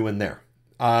 and we're doing there.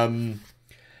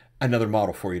 Another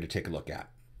model for you to take a look at.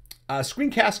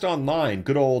 Screencast Online,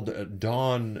 good old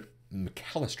Don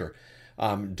McAllister.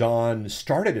 Don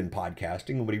started in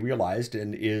podcasting, and what he realized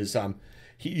is,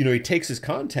 he takes his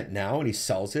content now and he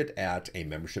sells it at a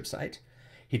membership site.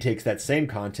 He takes that same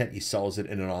content, he sells it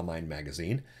in an online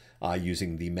magazine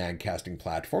using the Magcasting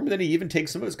platform. And then he even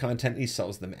takes some of his content and he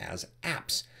sells them as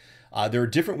apps. There are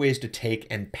different ways to take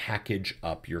and package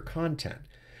up your content.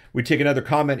 We take another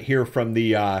comment here from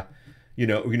the, from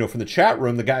the chat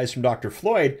room. The guys from Dr.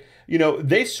 Floyd,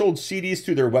 they sold CDs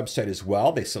through their website as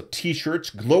well. They sell t-shirts,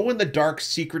 glow-in-the-dark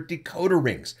secret decoder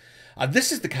rings.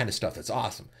 This is the kind of stuff that's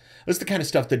awesome. This is the kind of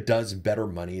stuff that does better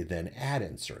money than ad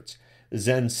inserts.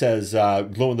 Zen says,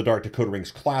 glow-in-the-dark decoder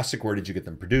rings classic. Where did you get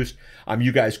them produced?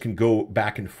 You guys can go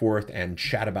back and forth and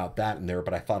chat about that in there,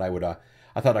 but I thought I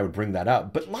would bring that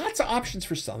up. But lots of options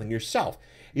for selling yourself,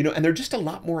 and they're just a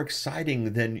lot more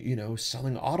exciting than,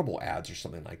 selling Audible ads or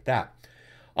something like that.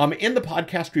 In the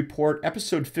podcast report,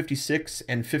 episode 56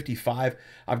 and 55,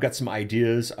 I've got some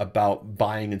ideas about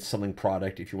buying and selling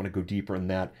product. If you want to go deeper in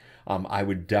that, I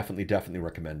would definitely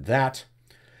recommend that.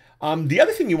 The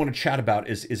other thing you want to chat about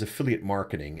is affiliate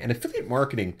marketing. And affiliate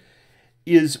marketing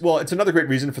is, well, it's another great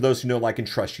reason for those who know, like, and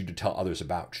trust you to tell others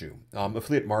about you.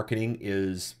 Affiliate marketing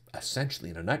is essentially,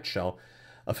 in a nutshell,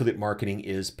 affiliate marketing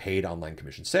is paid online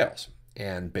commission sales.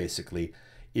 And basically,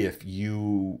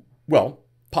 Podcast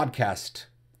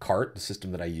Cart, the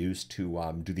system that I use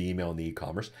to do the email and the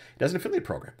e-commerce, it has an affiliate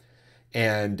program.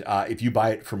 And if you buy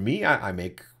it from me, I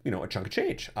make, a chunk of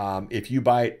change. If you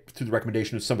buy it through the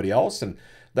recommendation of somebody else and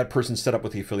that person set up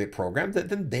with the affiliate program,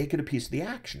 then they get a piece of the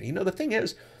action. The thing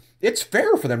is, it's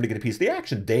fair for them to get a piece of the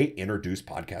action. They introduce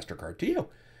Podcaster Card to you,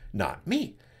 not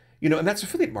me. And that's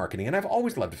affiliate marketing. And I've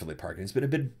always loved affiliate marketing. It's been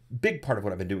a big part of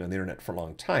what I've been doing on the internet for a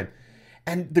long time.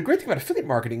 And the great thing about affiliate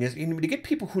marketing is, to get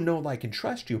people who know, like, and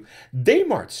trust you, they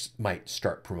might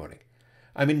start promoting.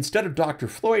 Instead of Dr.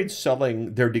 Floyd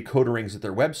selling their decoder rings at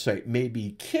their website,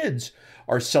 maybe kids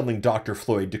are selling Dr.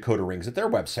 Floyd decoder rings at their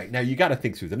website. Now, you got to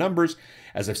think through the numbers.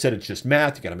 As I've said, it's just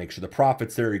math. You got to make sure the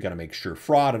profit's there. You got to make sure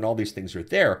fraud and all these things are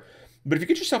there. But if you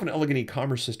get yourself an elegant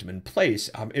e-commerce system in place,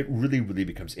 it really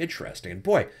becomes interesting. And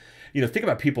boy, think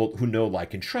about people who know,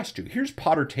 like, and trust you. Here's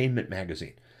Pottertainment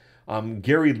magazine.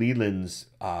 Gary Leland's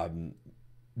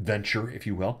venture, if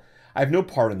you will. I have no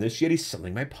part in this, yet he's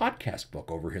selling my podcast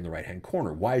book over here in the right-hand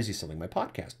corner. Why is he selling my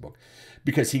podcast book?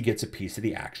 Because he gets a piece of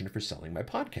the action for selling my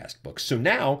podcast book. So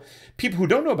now, people who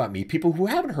don't know about me, people who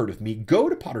haven't heard of me, go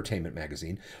to Pottertainment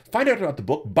magazine, find out about the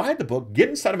book, buy the book, get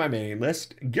inside of my mailing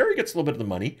list. Gary gets a little bit of the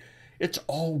money. It's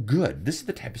all good. This is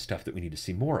the type of stuff that we need to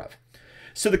see more of.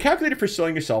 So the calculator for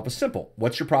selling yourself is simple.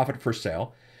 What's your profit per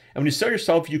sale? And when you sell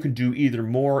yourself, you can do either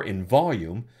more in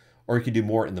volume or you can do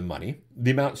more in the money,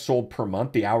 the amount sold per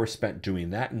month, the hours spent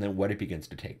doing that, and then what it begins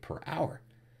to take per hour.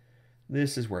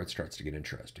 This is where it starts to get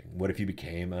interesting. What if you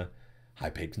became a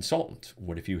high-paid consultant?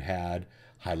 What if you had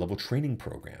high-level training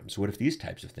programs? What if these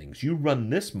types of things? You run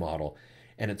this model,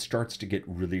 and it starts to get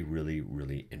really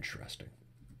interesting.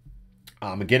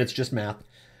 Again, it's just math.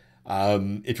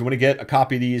 If you want to get a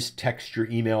copy of these, text your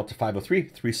email to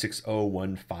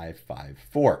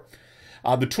 503-360-1554.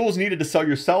 The tools needed to sell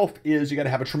yourself is you got to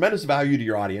have a tremendous value to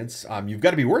your audience. You've got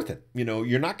to be worth it.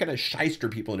 You're not going to shyster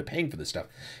people into paying for this stuff.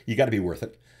 You got to be worth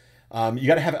it. You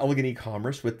got to have elegant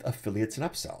e-commerce with affiliates and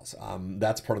upsells.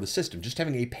 That's part of the system. Just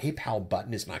having a PayPal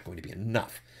button is not going to be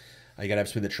enough. You got to have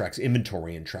something that tracks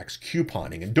inventory and tracks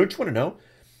couponing. And don't you want to know?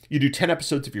 You do 10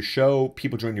 episodes of your show.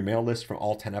 People join your mail list from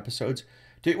all 10 episodes.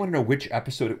 Do you want to know which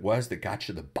episode it was that got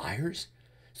you the buyers?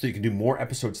 So you can do more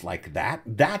episodes like that.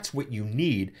 That's what you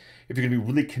need if you're going to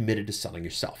be really committed to selling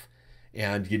yourself.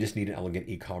 And you just need an elegant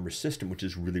e-commerce system, which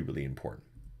is really important.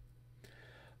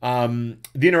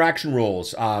 The interaction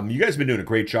rules. You guys have been doing a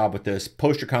great job with this.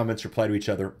 Post your comments, reply to each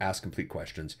other, ask complete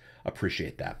questions.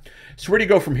 Appreciate that. So where do you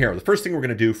go from here? The first thing we're going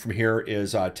to do from here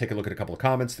is take a look at a couple of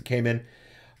comments that came in.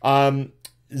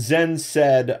 Zen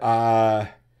said,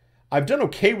 I've done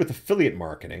okay with affiliate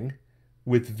marketing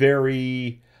with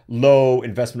very low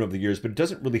investment over the years, but it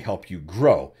doesn't really help you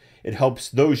grow. It helps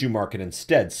those you market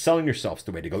instead. Selling yourself's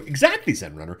the way to go. Exactly,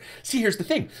 Zen Runner. See, here's the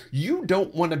thing. You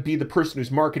don't want to be the person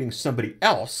who's marketing somebody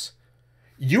else.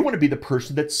 You want to be the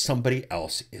person that somebody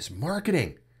else is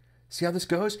marketing. See how this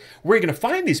goes? Where are you going to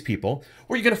find these people?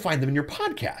 Or are you going to find them in your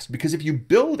podcast? Because if you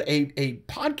build a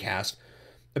podcast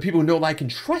of people who know, like, and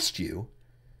trust you,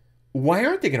 why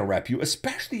aren't they going to rep you,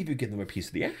 especially if you give them a piece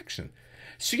of the action?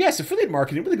 So yes, affiliate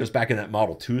marketing really goes back in that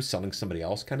model too, selling somebody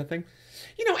else kind of thing.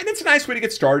 You know, and it's a nice way to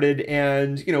get started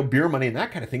and, you know, beer money and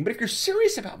that kind of thing. But if you're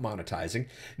serious about monetizing,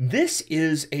 this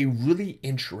is a really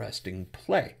interesting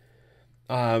play.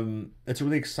 It's a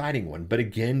really exciting one. But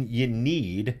again, you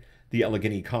need the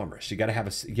elegant e-commerce. You got to have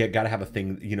a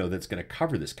thing, you know, that's going to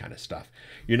cover this kind of stuff.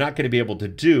 You're not going to be able to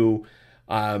do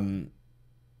an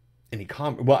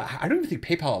e-commerce. Well, I don't even think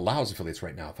PayPal allows affiliates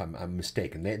right now, if I'm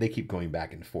mistaken. They keep going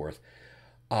back and forth.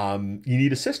 You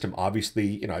need a system. Obviously,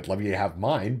 you know, I'd love you to have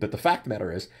mine, but the fact of the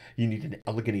matter is you need an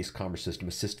elegant e-commerce system,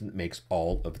 a system that makes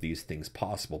all of these things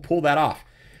possible. Pull that off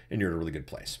and you're in a really good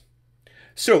place.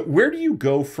 So where do you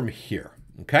go from here?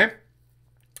 Okay.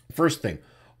 First thing,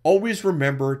 always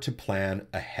remember to plan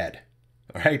ahead.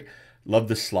 All right. Love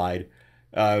this slide.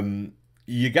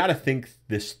 You got to think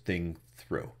this thing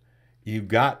through. You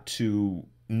got to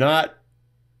not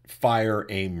fire,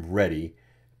 aim, ready,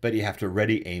 but you have to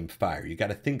ready, aim, fire. You got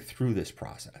to think through this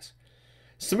process.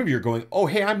 Some of you are going, oh,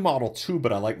 hey, I'm Model 2,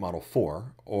 but I like Model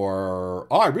 4. Or,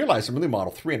 oh, I realize I'm really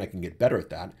Model 3 and I can get better at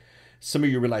that. Some of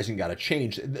you are realizing you got to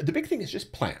change. The big thing is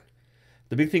just plan.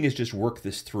 The big thing is just work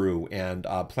this through and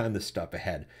plan this stuff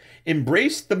ahead.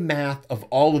 Embrace the math of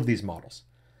all of these models.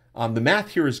 The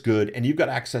math here is good, and you've got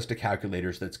access to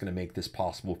calculators that's going to make this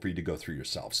possible for you to go through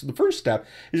yourself. So the first step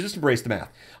is just embrace the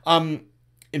math.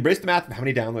 Embrace the math of how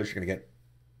many downloads you're going to get.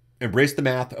 Embrace the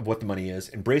math of what the money is.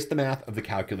 Embrace the math of the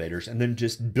calculators, and then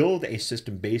just build a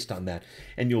system based on that,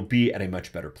 and you'll be at a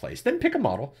much better place. Then pick a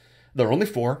model. There are only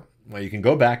 4. Well, you can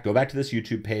go back to this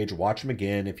YouTube page, watch them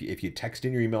again. If you text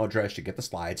in your email address, you get the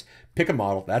slides. Pick a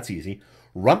model. That's easy.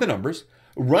 Run the numbers.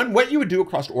 Run what you would do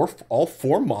across all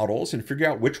 4 models and figure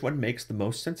out which one makes the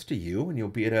most sense to you, and you'll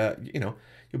be at a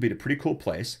pretty cool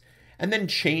place. And then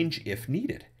change if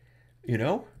needed. You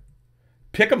know,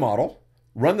 pick a model,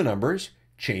 run the numbers,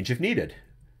 change if needed.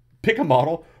 Pick a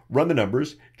model, run the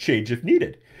numbers, change if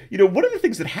needed. You know, one of the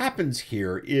things that happens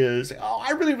here is, oh,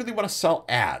 I really, really want to sell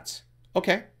ads.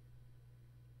 Okay.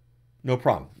 No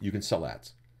problem. You can sell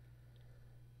ads.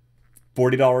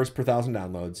 $40 per 1,000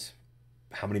 downloads.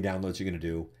 How many downloads are you going to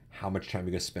do? How much time are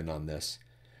you going to spend on this?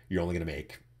 You're only going to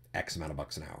make X amount of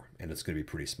bucks an hour, and it's going to be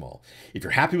pretty small. If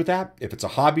you're happy with that, if it's a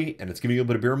hobby and it's giving you a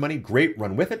bit of beer money, great,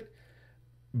 run with it.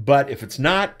 But if it's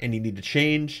not and you need to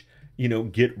change, you know,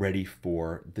 get ready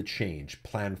for the change.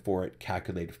 Plan for it,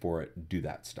 calculate for it, do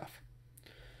that stuff.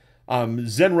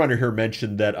 Zen Runner here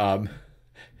mentioned that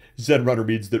Zen Runner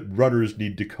means that runners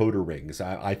need decoder rings.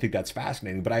 I think that's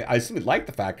fascinating, but I simply like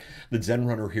the fact that Zen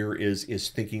Runner here is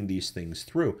thinking these things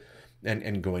through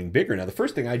and going bigger. Now, the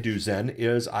first thing I do, Zen,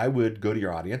 is I would go to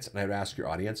your audience and I would ask your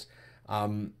audience,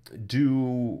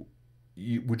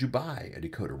 would you buy a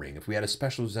decoder ring? If we had a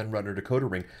special Zen Runner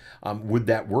decoder ring, would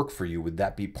that work for you? Would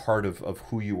that be part of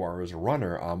who you are as a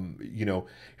runner? You know,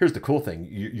 here's the cool thing.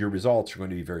 Your results are going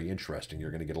to be very interesting.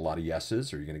 You're going to get a lot of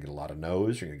yeses, or you're going to get a lot of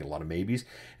nos, or you're going to get a lot of maybes,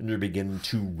 and you're beginning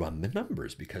to run the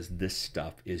numbers because this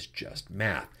stuff is just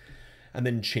math. And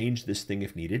then change this thing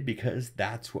if needed, because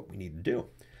that's what we need to do.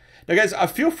 Now, guys,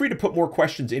 feel free to put more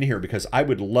questions in here because I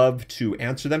would love to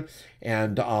answer them,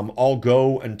 and I'll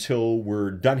go until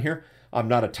we're done here.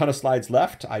 Not a ton of slides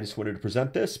left. I just wanted to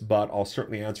present this, but I'll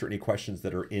certainly answer any questions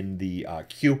that are in the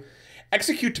queue.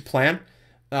 Execute to plan.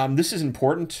 This is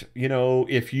important. You know,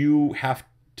 if you have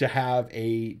to have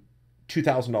a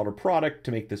 $2,000 product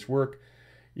to make this work,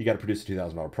 you got to produce a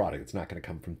 $2,000 product. It's not going to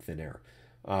come from thin air.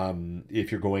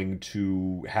 If you're going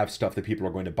to have stuff that people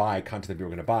are going to buy, content that people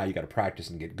are going to buy, you got to practice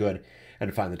and get good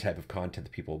and find the type of content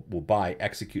that people will buy.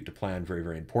 Execute to plan, very,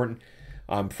 very important.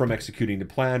 From executing to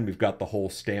plan, we've got the whole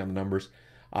stay on the numbers.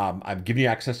 I'm giving you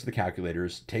access to the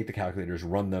calculators. Take the calculators,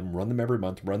 run them every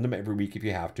month, run them every week if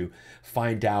you have to.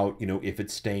 Find out, you know, if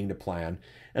it's staying to plan,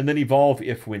 and then evolve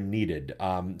if when needed.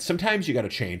 Sometimes you got to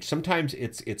change. Sometimes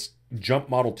it's jump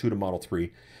Model 2 to Model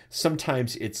 3.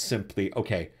 Sometimes it's simply,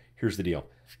 okay, here's the deal.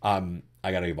 I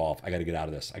got to evolve. I got to get out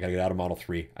of this. I got to get out of Model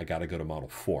 3. I got to go to Model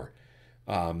 4.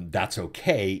 That's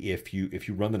okay if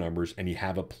you run the numbers and you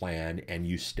have a plan and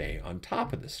you stay on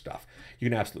top of this stuff. You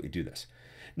can absolutely do this.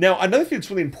 Now, another thing that's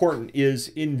really important is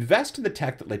invest in the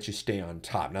tech that lets you stay on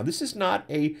top. Now, this is not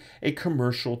a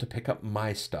commercial to pick up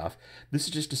my stuff. This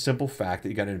is just a simple fact that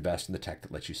you got to invest in the tech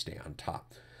that lets you stay on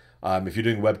top. If you're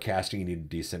doing webcasting, you need a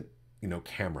decent,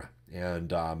 camera.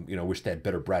 And, wish they had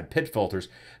better Brad Pitt filters,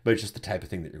 but it's just the type of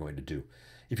thing that you're going to do.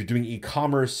 If you're doing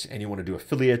e-commerce and you want to do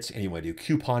affiliates and you want to do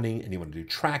couponing and you want to do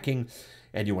tracking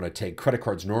and you want to take credit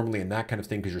cards normally and that kind of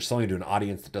thing because you're selling to an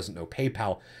audience that doesn't know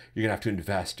PayPal, you're going to have to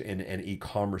invest in an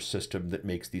e-commerce system that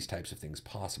makes these types of things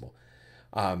possible.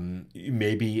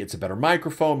 Maybe it's a better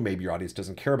microphone. Maybe your audience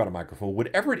doesn't care about a microphone.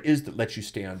 Whatever it is that lets you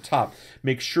stay on top,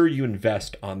 make sure you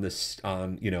invest on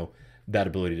that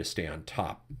ability to stay on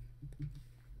top.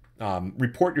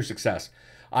 Report your success.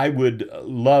 I would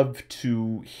love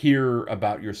to hear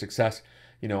about your success.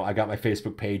 I got my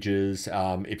Facebook pages.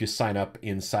 If you sign up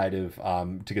inside of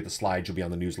to get the slides, you'll be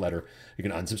on the newsletter. You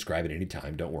can unsubscribe at any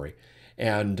time. Don't worry.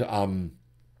 And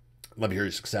love to hear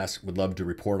your success. Would love to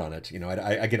report on it.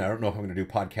 I don't know if I'm going to do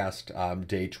podcast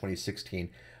day 2016,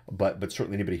 but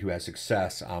certainly anybody who has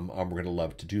success, we're going to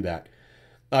love to do that.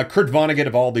 Kurt Vonnegut,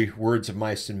 of all the words of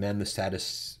mice and men, the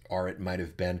saddest are it might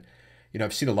have been.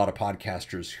 I've seen a lot of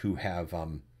podcasters who have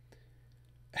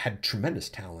had tremendous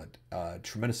talent,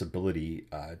 tremendous ability,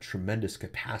 tremendous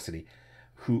capacity,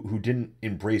 who didn't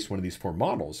embrace one of these four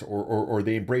models, or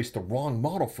they embraced the wrong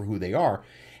model for who they are.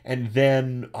 And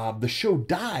then the show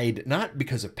died, not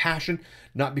because of passion,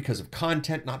 not because of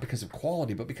content, not because of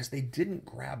quality, but because they didn't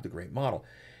grab the great model.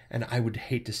 And I would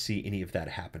hate to see any of that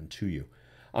happen to you.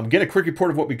 Get a quick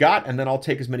report of what we got, and then I'll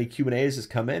take as many Q&As as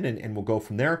come in, and we'll go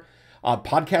from there.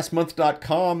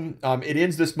 Podcastmonth.com. It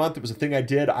ends this month. It was a thing I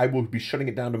did. I will be shutting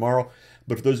it down tomorrow.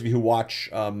 But for those of you who watch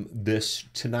this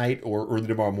tonight or early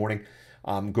tomorrow morning,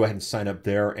 go ahead and sign up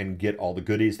there and get all the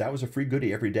goodies. That was a free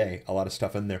goodie every day. A lot of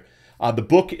stuff in there. The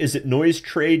book is at Noise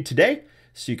Trade today.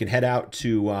 So you can head out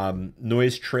to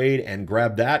Noise Trade and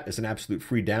grab that as an absolute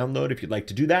free download if you'd like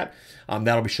to do that.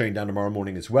 That'll be shutting down tomorrow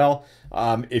morning as well.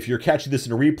 If you're catching this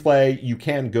in a replay, you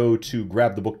can go to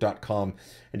grabthebook.com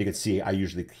and you can see I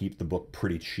usually keep the book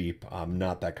pretty cheap.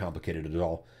 Not that complicated at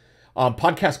all.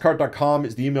 Podcastcart.com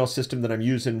is the email system that I'm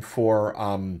using for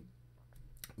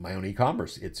my own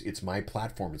e-commerce. It's my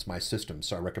platform. It's my system.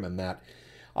 So I recommend that.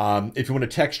 If you want to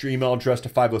text your email address to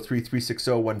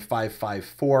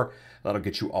 503-360-1554, that'll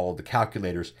get you all of the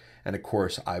calculators. And of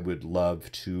course, I would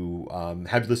love to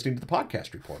have you listening to the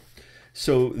podcast report.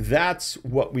 So that's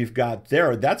what we've got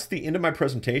there. That's the end of my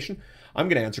presentation. I'm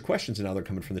going to answer questions now. They're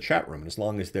coming from the chat room. And as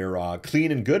long as they're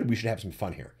clean and good, we should have some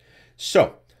fun here.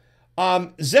 So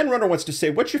Zen Runner wants to say,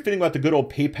 what's your feeling about the good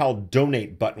old PayPal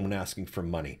donate button when asking for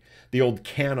money? The old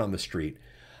can on the street.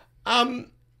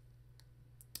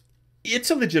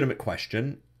 It's a legitimate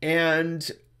question.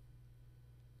 And,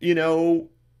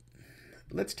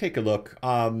 let's take a look.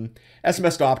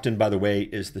 SMS to opt-in, by the way,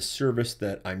 is the service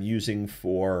that I'm using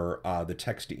for the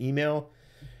text to email.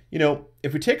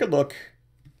 If we take a look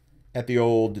at the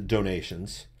old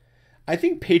donations, I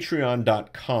think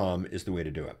patreon.com is the way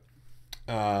to do it.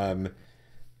 And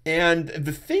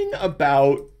the thing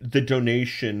about the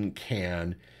donation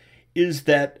can is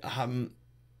that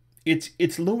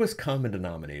it's lowest common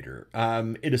denominator.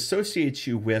 It associates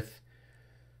you with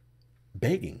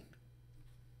begging.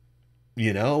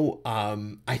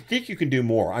 I think you can do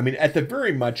more. I mean, at the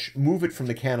very much, move it from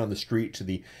the can on the street to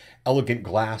the elegant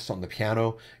glass on the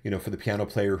piano, for the piano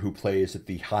player who plays at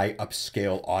the high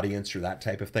upscale audience or that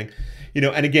type of thing.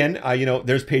 And again,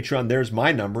 there's Patreon, there's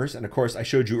my numbers. And of course, I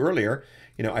showed you earlier,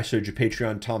 I showed you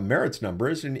Patreon Tom Merritt's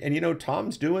numbers. And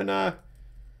Tom's doing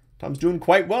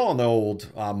quite well on the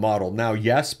old model. Now,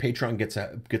 yes, Patreon gets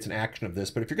an action of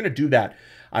this. But if you're going to do that,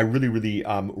 I really, really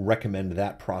recommend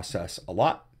that process a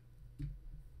lot.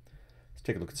 Let's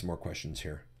take a look at some more questions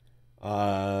here.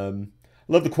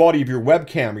 Love the quality of your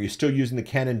webcam. Are you still using the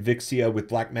Canon Vixia with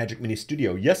Blackmagic Mini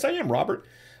Studio? Yes, I am, Robert.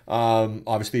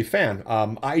 Obviously a fan.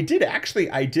 I did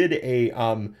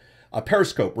a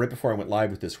Periscope right before I went live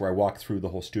with this where I walked through the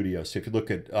whole studio. So if you look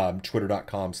at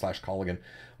twitter.com/Colligan,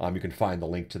 you can find the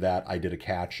link to that. I did a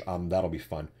catch. That'll be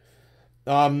fun.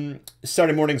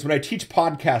 Saturday mornings, when I teach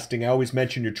podcasting, I always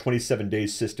mention your 27-day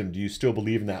system. Do you still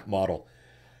believe in that model?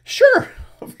 Sure,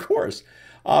 of course.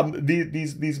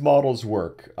 These models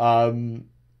work. Learn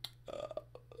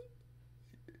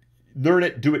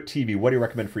It, Do It TV. What do you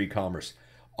recommend for e-commerce?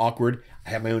 Awkward.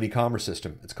 I have my own e-commerce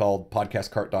system. It's called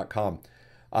podcastcart.com.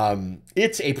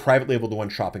 It's a private label to one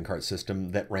shopping cart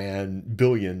system that ran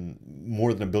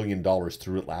more than $1 billion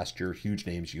through it last year. Huge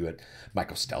names use it.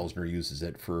 Michael Stelzner uses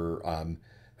it for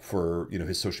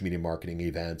his social media marketing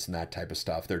events and that type of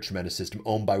stuff. They're a tremendous system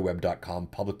owned by web.com,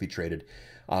 publicly traded.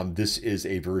 This is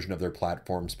a version of their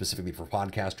platform specifically for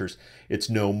podcasters. It's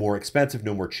no more expensive,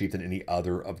 no more cheap than any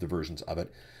other of the versions of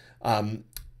it.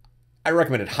 I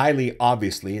recommend it highly.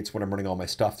 Obviously, it's what I'm running all my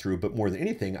stuff through. But more than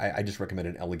anything, I just recommend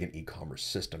an elegant e-commerce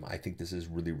system. I think this is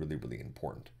really, really, really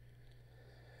important.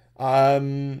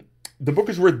 The book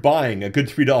is worth buying, a good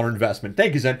 $3 investment.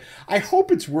 Thank you, Zen. I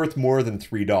hope it's worth more than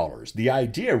 $3. The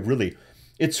idea really,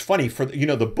 it's funny for,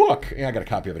 the book, I got a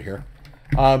copy of it here.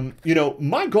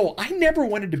 My goal, I never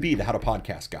wanted to be the How to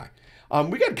Podcast guy.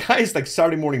 We got guys like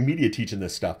Saturday Morning Media teaching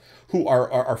this stuff who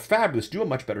are fabulous, do a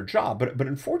much better job. But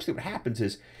unfortunately what happens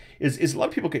is a lot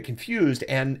of people get confused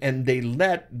and they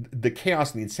let the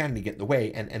chaos and the insanity get in the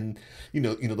way. And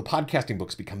the podcasting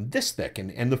books become this thick.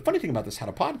 And the funny thing about this How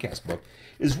to Podcast book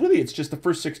is really it's just the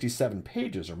first 67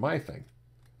 pages are my thing.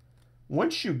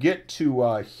 Once you get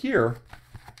to here,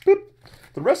 boop,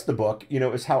 the rest of the book,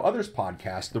 is how others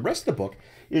podcast. The rest of the book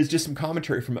is just some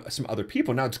commentary from some other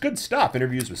people. Now, it's good stuff.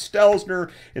 Interviews with Stelzner,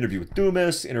 interview with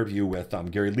Dumas, interview with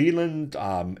Gary Leland,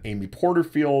 Amy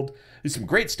Porterfield. There's some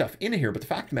great stuff in here, but the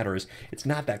fact of the matter is it's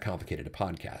not that complicated to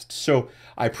podcast. So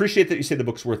I appreciate that you say the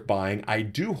book's worth buying. I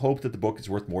do hope that the book is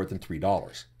worth more than $3. All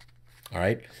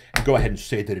right? Go ahead and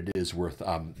say that it is worth the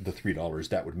 $3.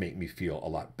 That would make me feel a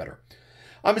lot better.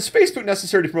 Is Facebook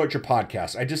necessary to promote your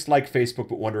podcast? I just like Facebook,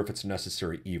 but wonder if it's a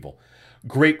necessary evil.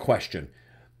 Great question.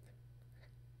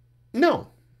 No,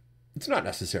 it's not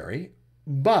necessary.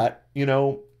 But,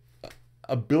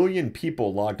 a billion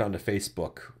people logged onto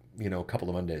Facebook, a couple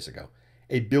of Mondays ago.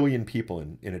 1 billion people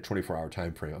in a 24-hour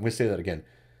time frame. I'm going to say that again.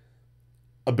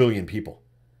 1 billion people.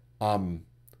 Wow.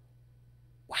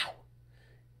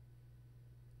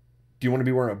 Do you want to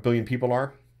be where 1 billion people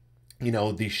are?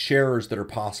 The shares that are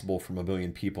possible from 1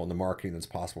 billion people and the marketing that's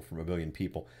possible from 1 billion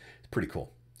people, it's pretty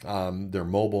cool. They're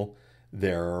mobile.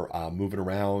 They're moving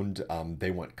around. They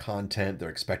want content. They're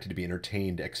expected to be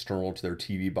entertained external to their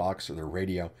TV box or their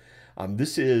radio.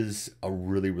 This is a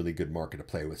really, really good market to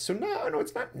play with. So no,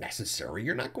 it's not necessary.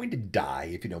 You're not going to die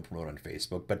if you don't promote on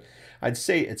Facebook, but I'd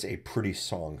say it's a pretty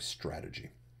strong strategy.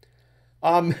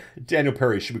 Daniel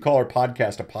Perry, should we call our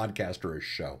podcast a podcast or a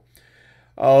show?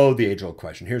 Oh, the age-old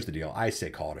question. Here's the deal. I say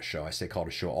call it a show. I say call it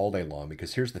a show all day long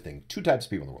because here's the thing. 2 types of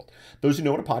people in the world. Those who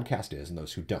know what a podcast is and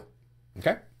those who don't.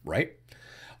 Okay? Right?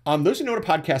 Those who know what a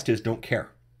podcast is don't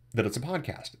care that it's a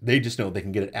podcast. They just know they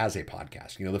can get it as a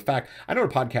podcast. The fact, I know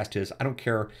what a podcast is. I don't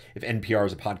care if NPR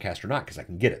is a podcast or not because I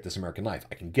can get it. This American Life.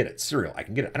 I can get it. Serial. I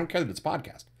can get it. I don't care that it's a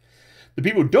podcast. The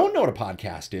people who don't know what a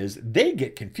podcast is, they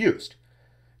get confused.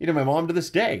 My mom to this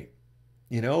day,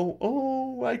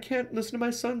 oh, I can't listen to my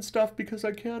son's stuff because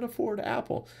I can't afford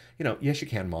Apple. Yes, you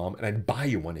can, Mom, and I'd buy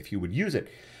you one if you would use it.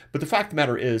 But the fact of the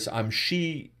matter is, a lot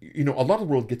of the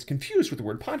world gets confused with the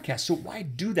word podcast, so why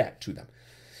do that to them?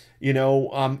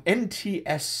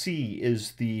 NTSC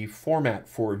is the format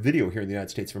for video here in the United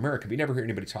States of America. We never hear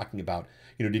anybody talking about,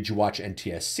 did you watch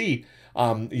NTSC?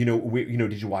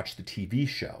 Did you watch the TV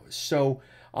show? So,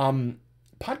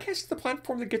 podcast is the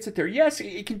platform that gets it there. Yes,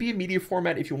 it can be a media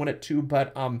format if you want it to,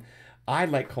 but I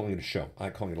like calling it a show. I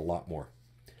like calling it a lot more.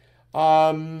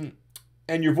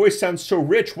 And your voice sounds so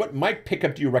rich. What mic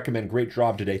pickup do you recommend? Great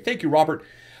job today. Thank you, Robert.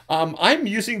 I'm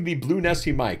using the Blue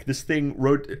Nessie mic. This thing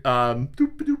wrote, I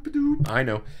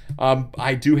know.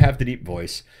 I do have the deep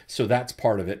voice, so that's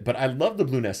part of it. But I love the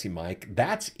Blue Nessie mic.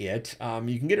 That's it.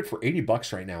 You can get it for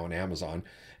 $80 right now on Amazon.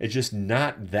 It's just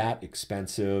not that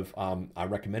expensive. I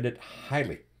recommend it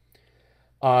highly.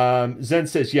 Zen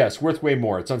says, yes, worth way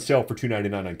more. It's on sale for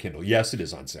 $2.99 on Kindle. Yes, it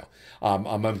is on sale.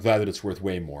 I'm glad that it's worth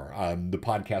way more. The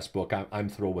podcast book, I'm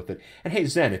thrilled with it. And hey,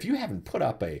 Zen, if you haven't put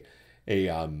up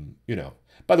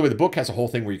by the way, the book has a whole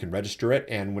thing where you can register it.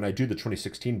 And when I do the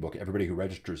 2016 book, everybody who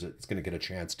registers it is going to get a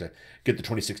chance to get the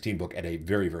 2016 book at a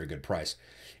very, very good price.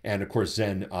 And of course,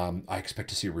 Zen, I expect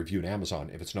to see a review on Amazon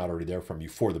if it's not already there from you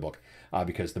for the book,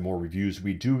 because the more reviews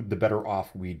we do, the better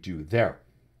off we do there.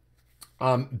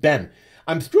 Ben,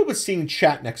 I'm thrilled with seeing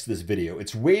chat next to this video.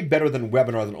 It's way better than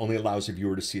webinar that only allows a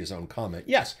viewer to see his own comment.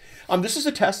 Yes, this is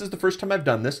a test. This is the first time I've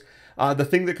done this. The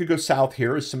thing that could go south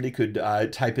here is somebody could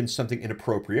type in something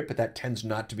inappropriate, but that tends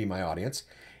not to be my audience.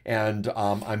 And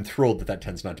I'm thrilled that that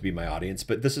tends not to be my audience,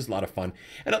 but this is a lot of fun.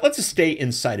 And it lets us stay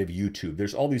inside of YouTube.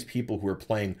 There's all these people who are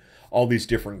playing all these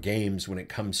different games when it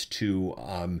comes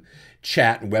to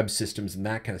chat and web systems and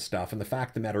that kind of stuff. And the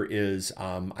fact of the matter is,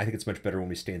 I think it's much better when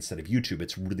we stay inside of YouTube.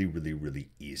 It's really, really, really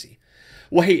easy.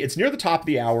 Well, hey, it's near the top of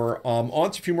the hour. I'll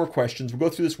answer a few more questions. We'll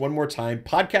go through this one more time.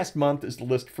 Podcast month is the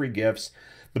list of free gifts.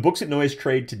 The book's at Noise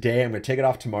Trade today. I'm going to take it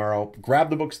off tomorrow. Grab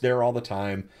the books there all the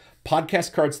time.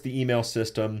 Podcast cards, the email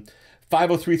system.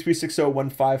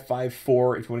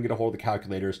 503-360-1554 if you want to get a hold of the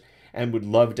calculators. And would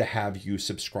love to have you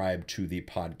subscribe to the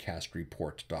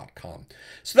podcastreport.com.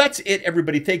 So that's it,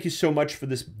 everybody. Thank you so much for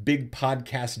this big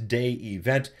podcast day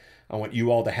event. I want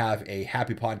you all to have a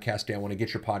happy podcast day. I want to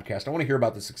get your podcast. I want to hear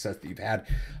about the success that you've had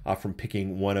from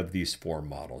picking one of these 4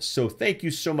 models. So thank you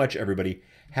so much, everybody.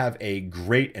 Have a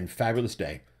great and fabulous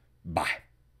day. Bye.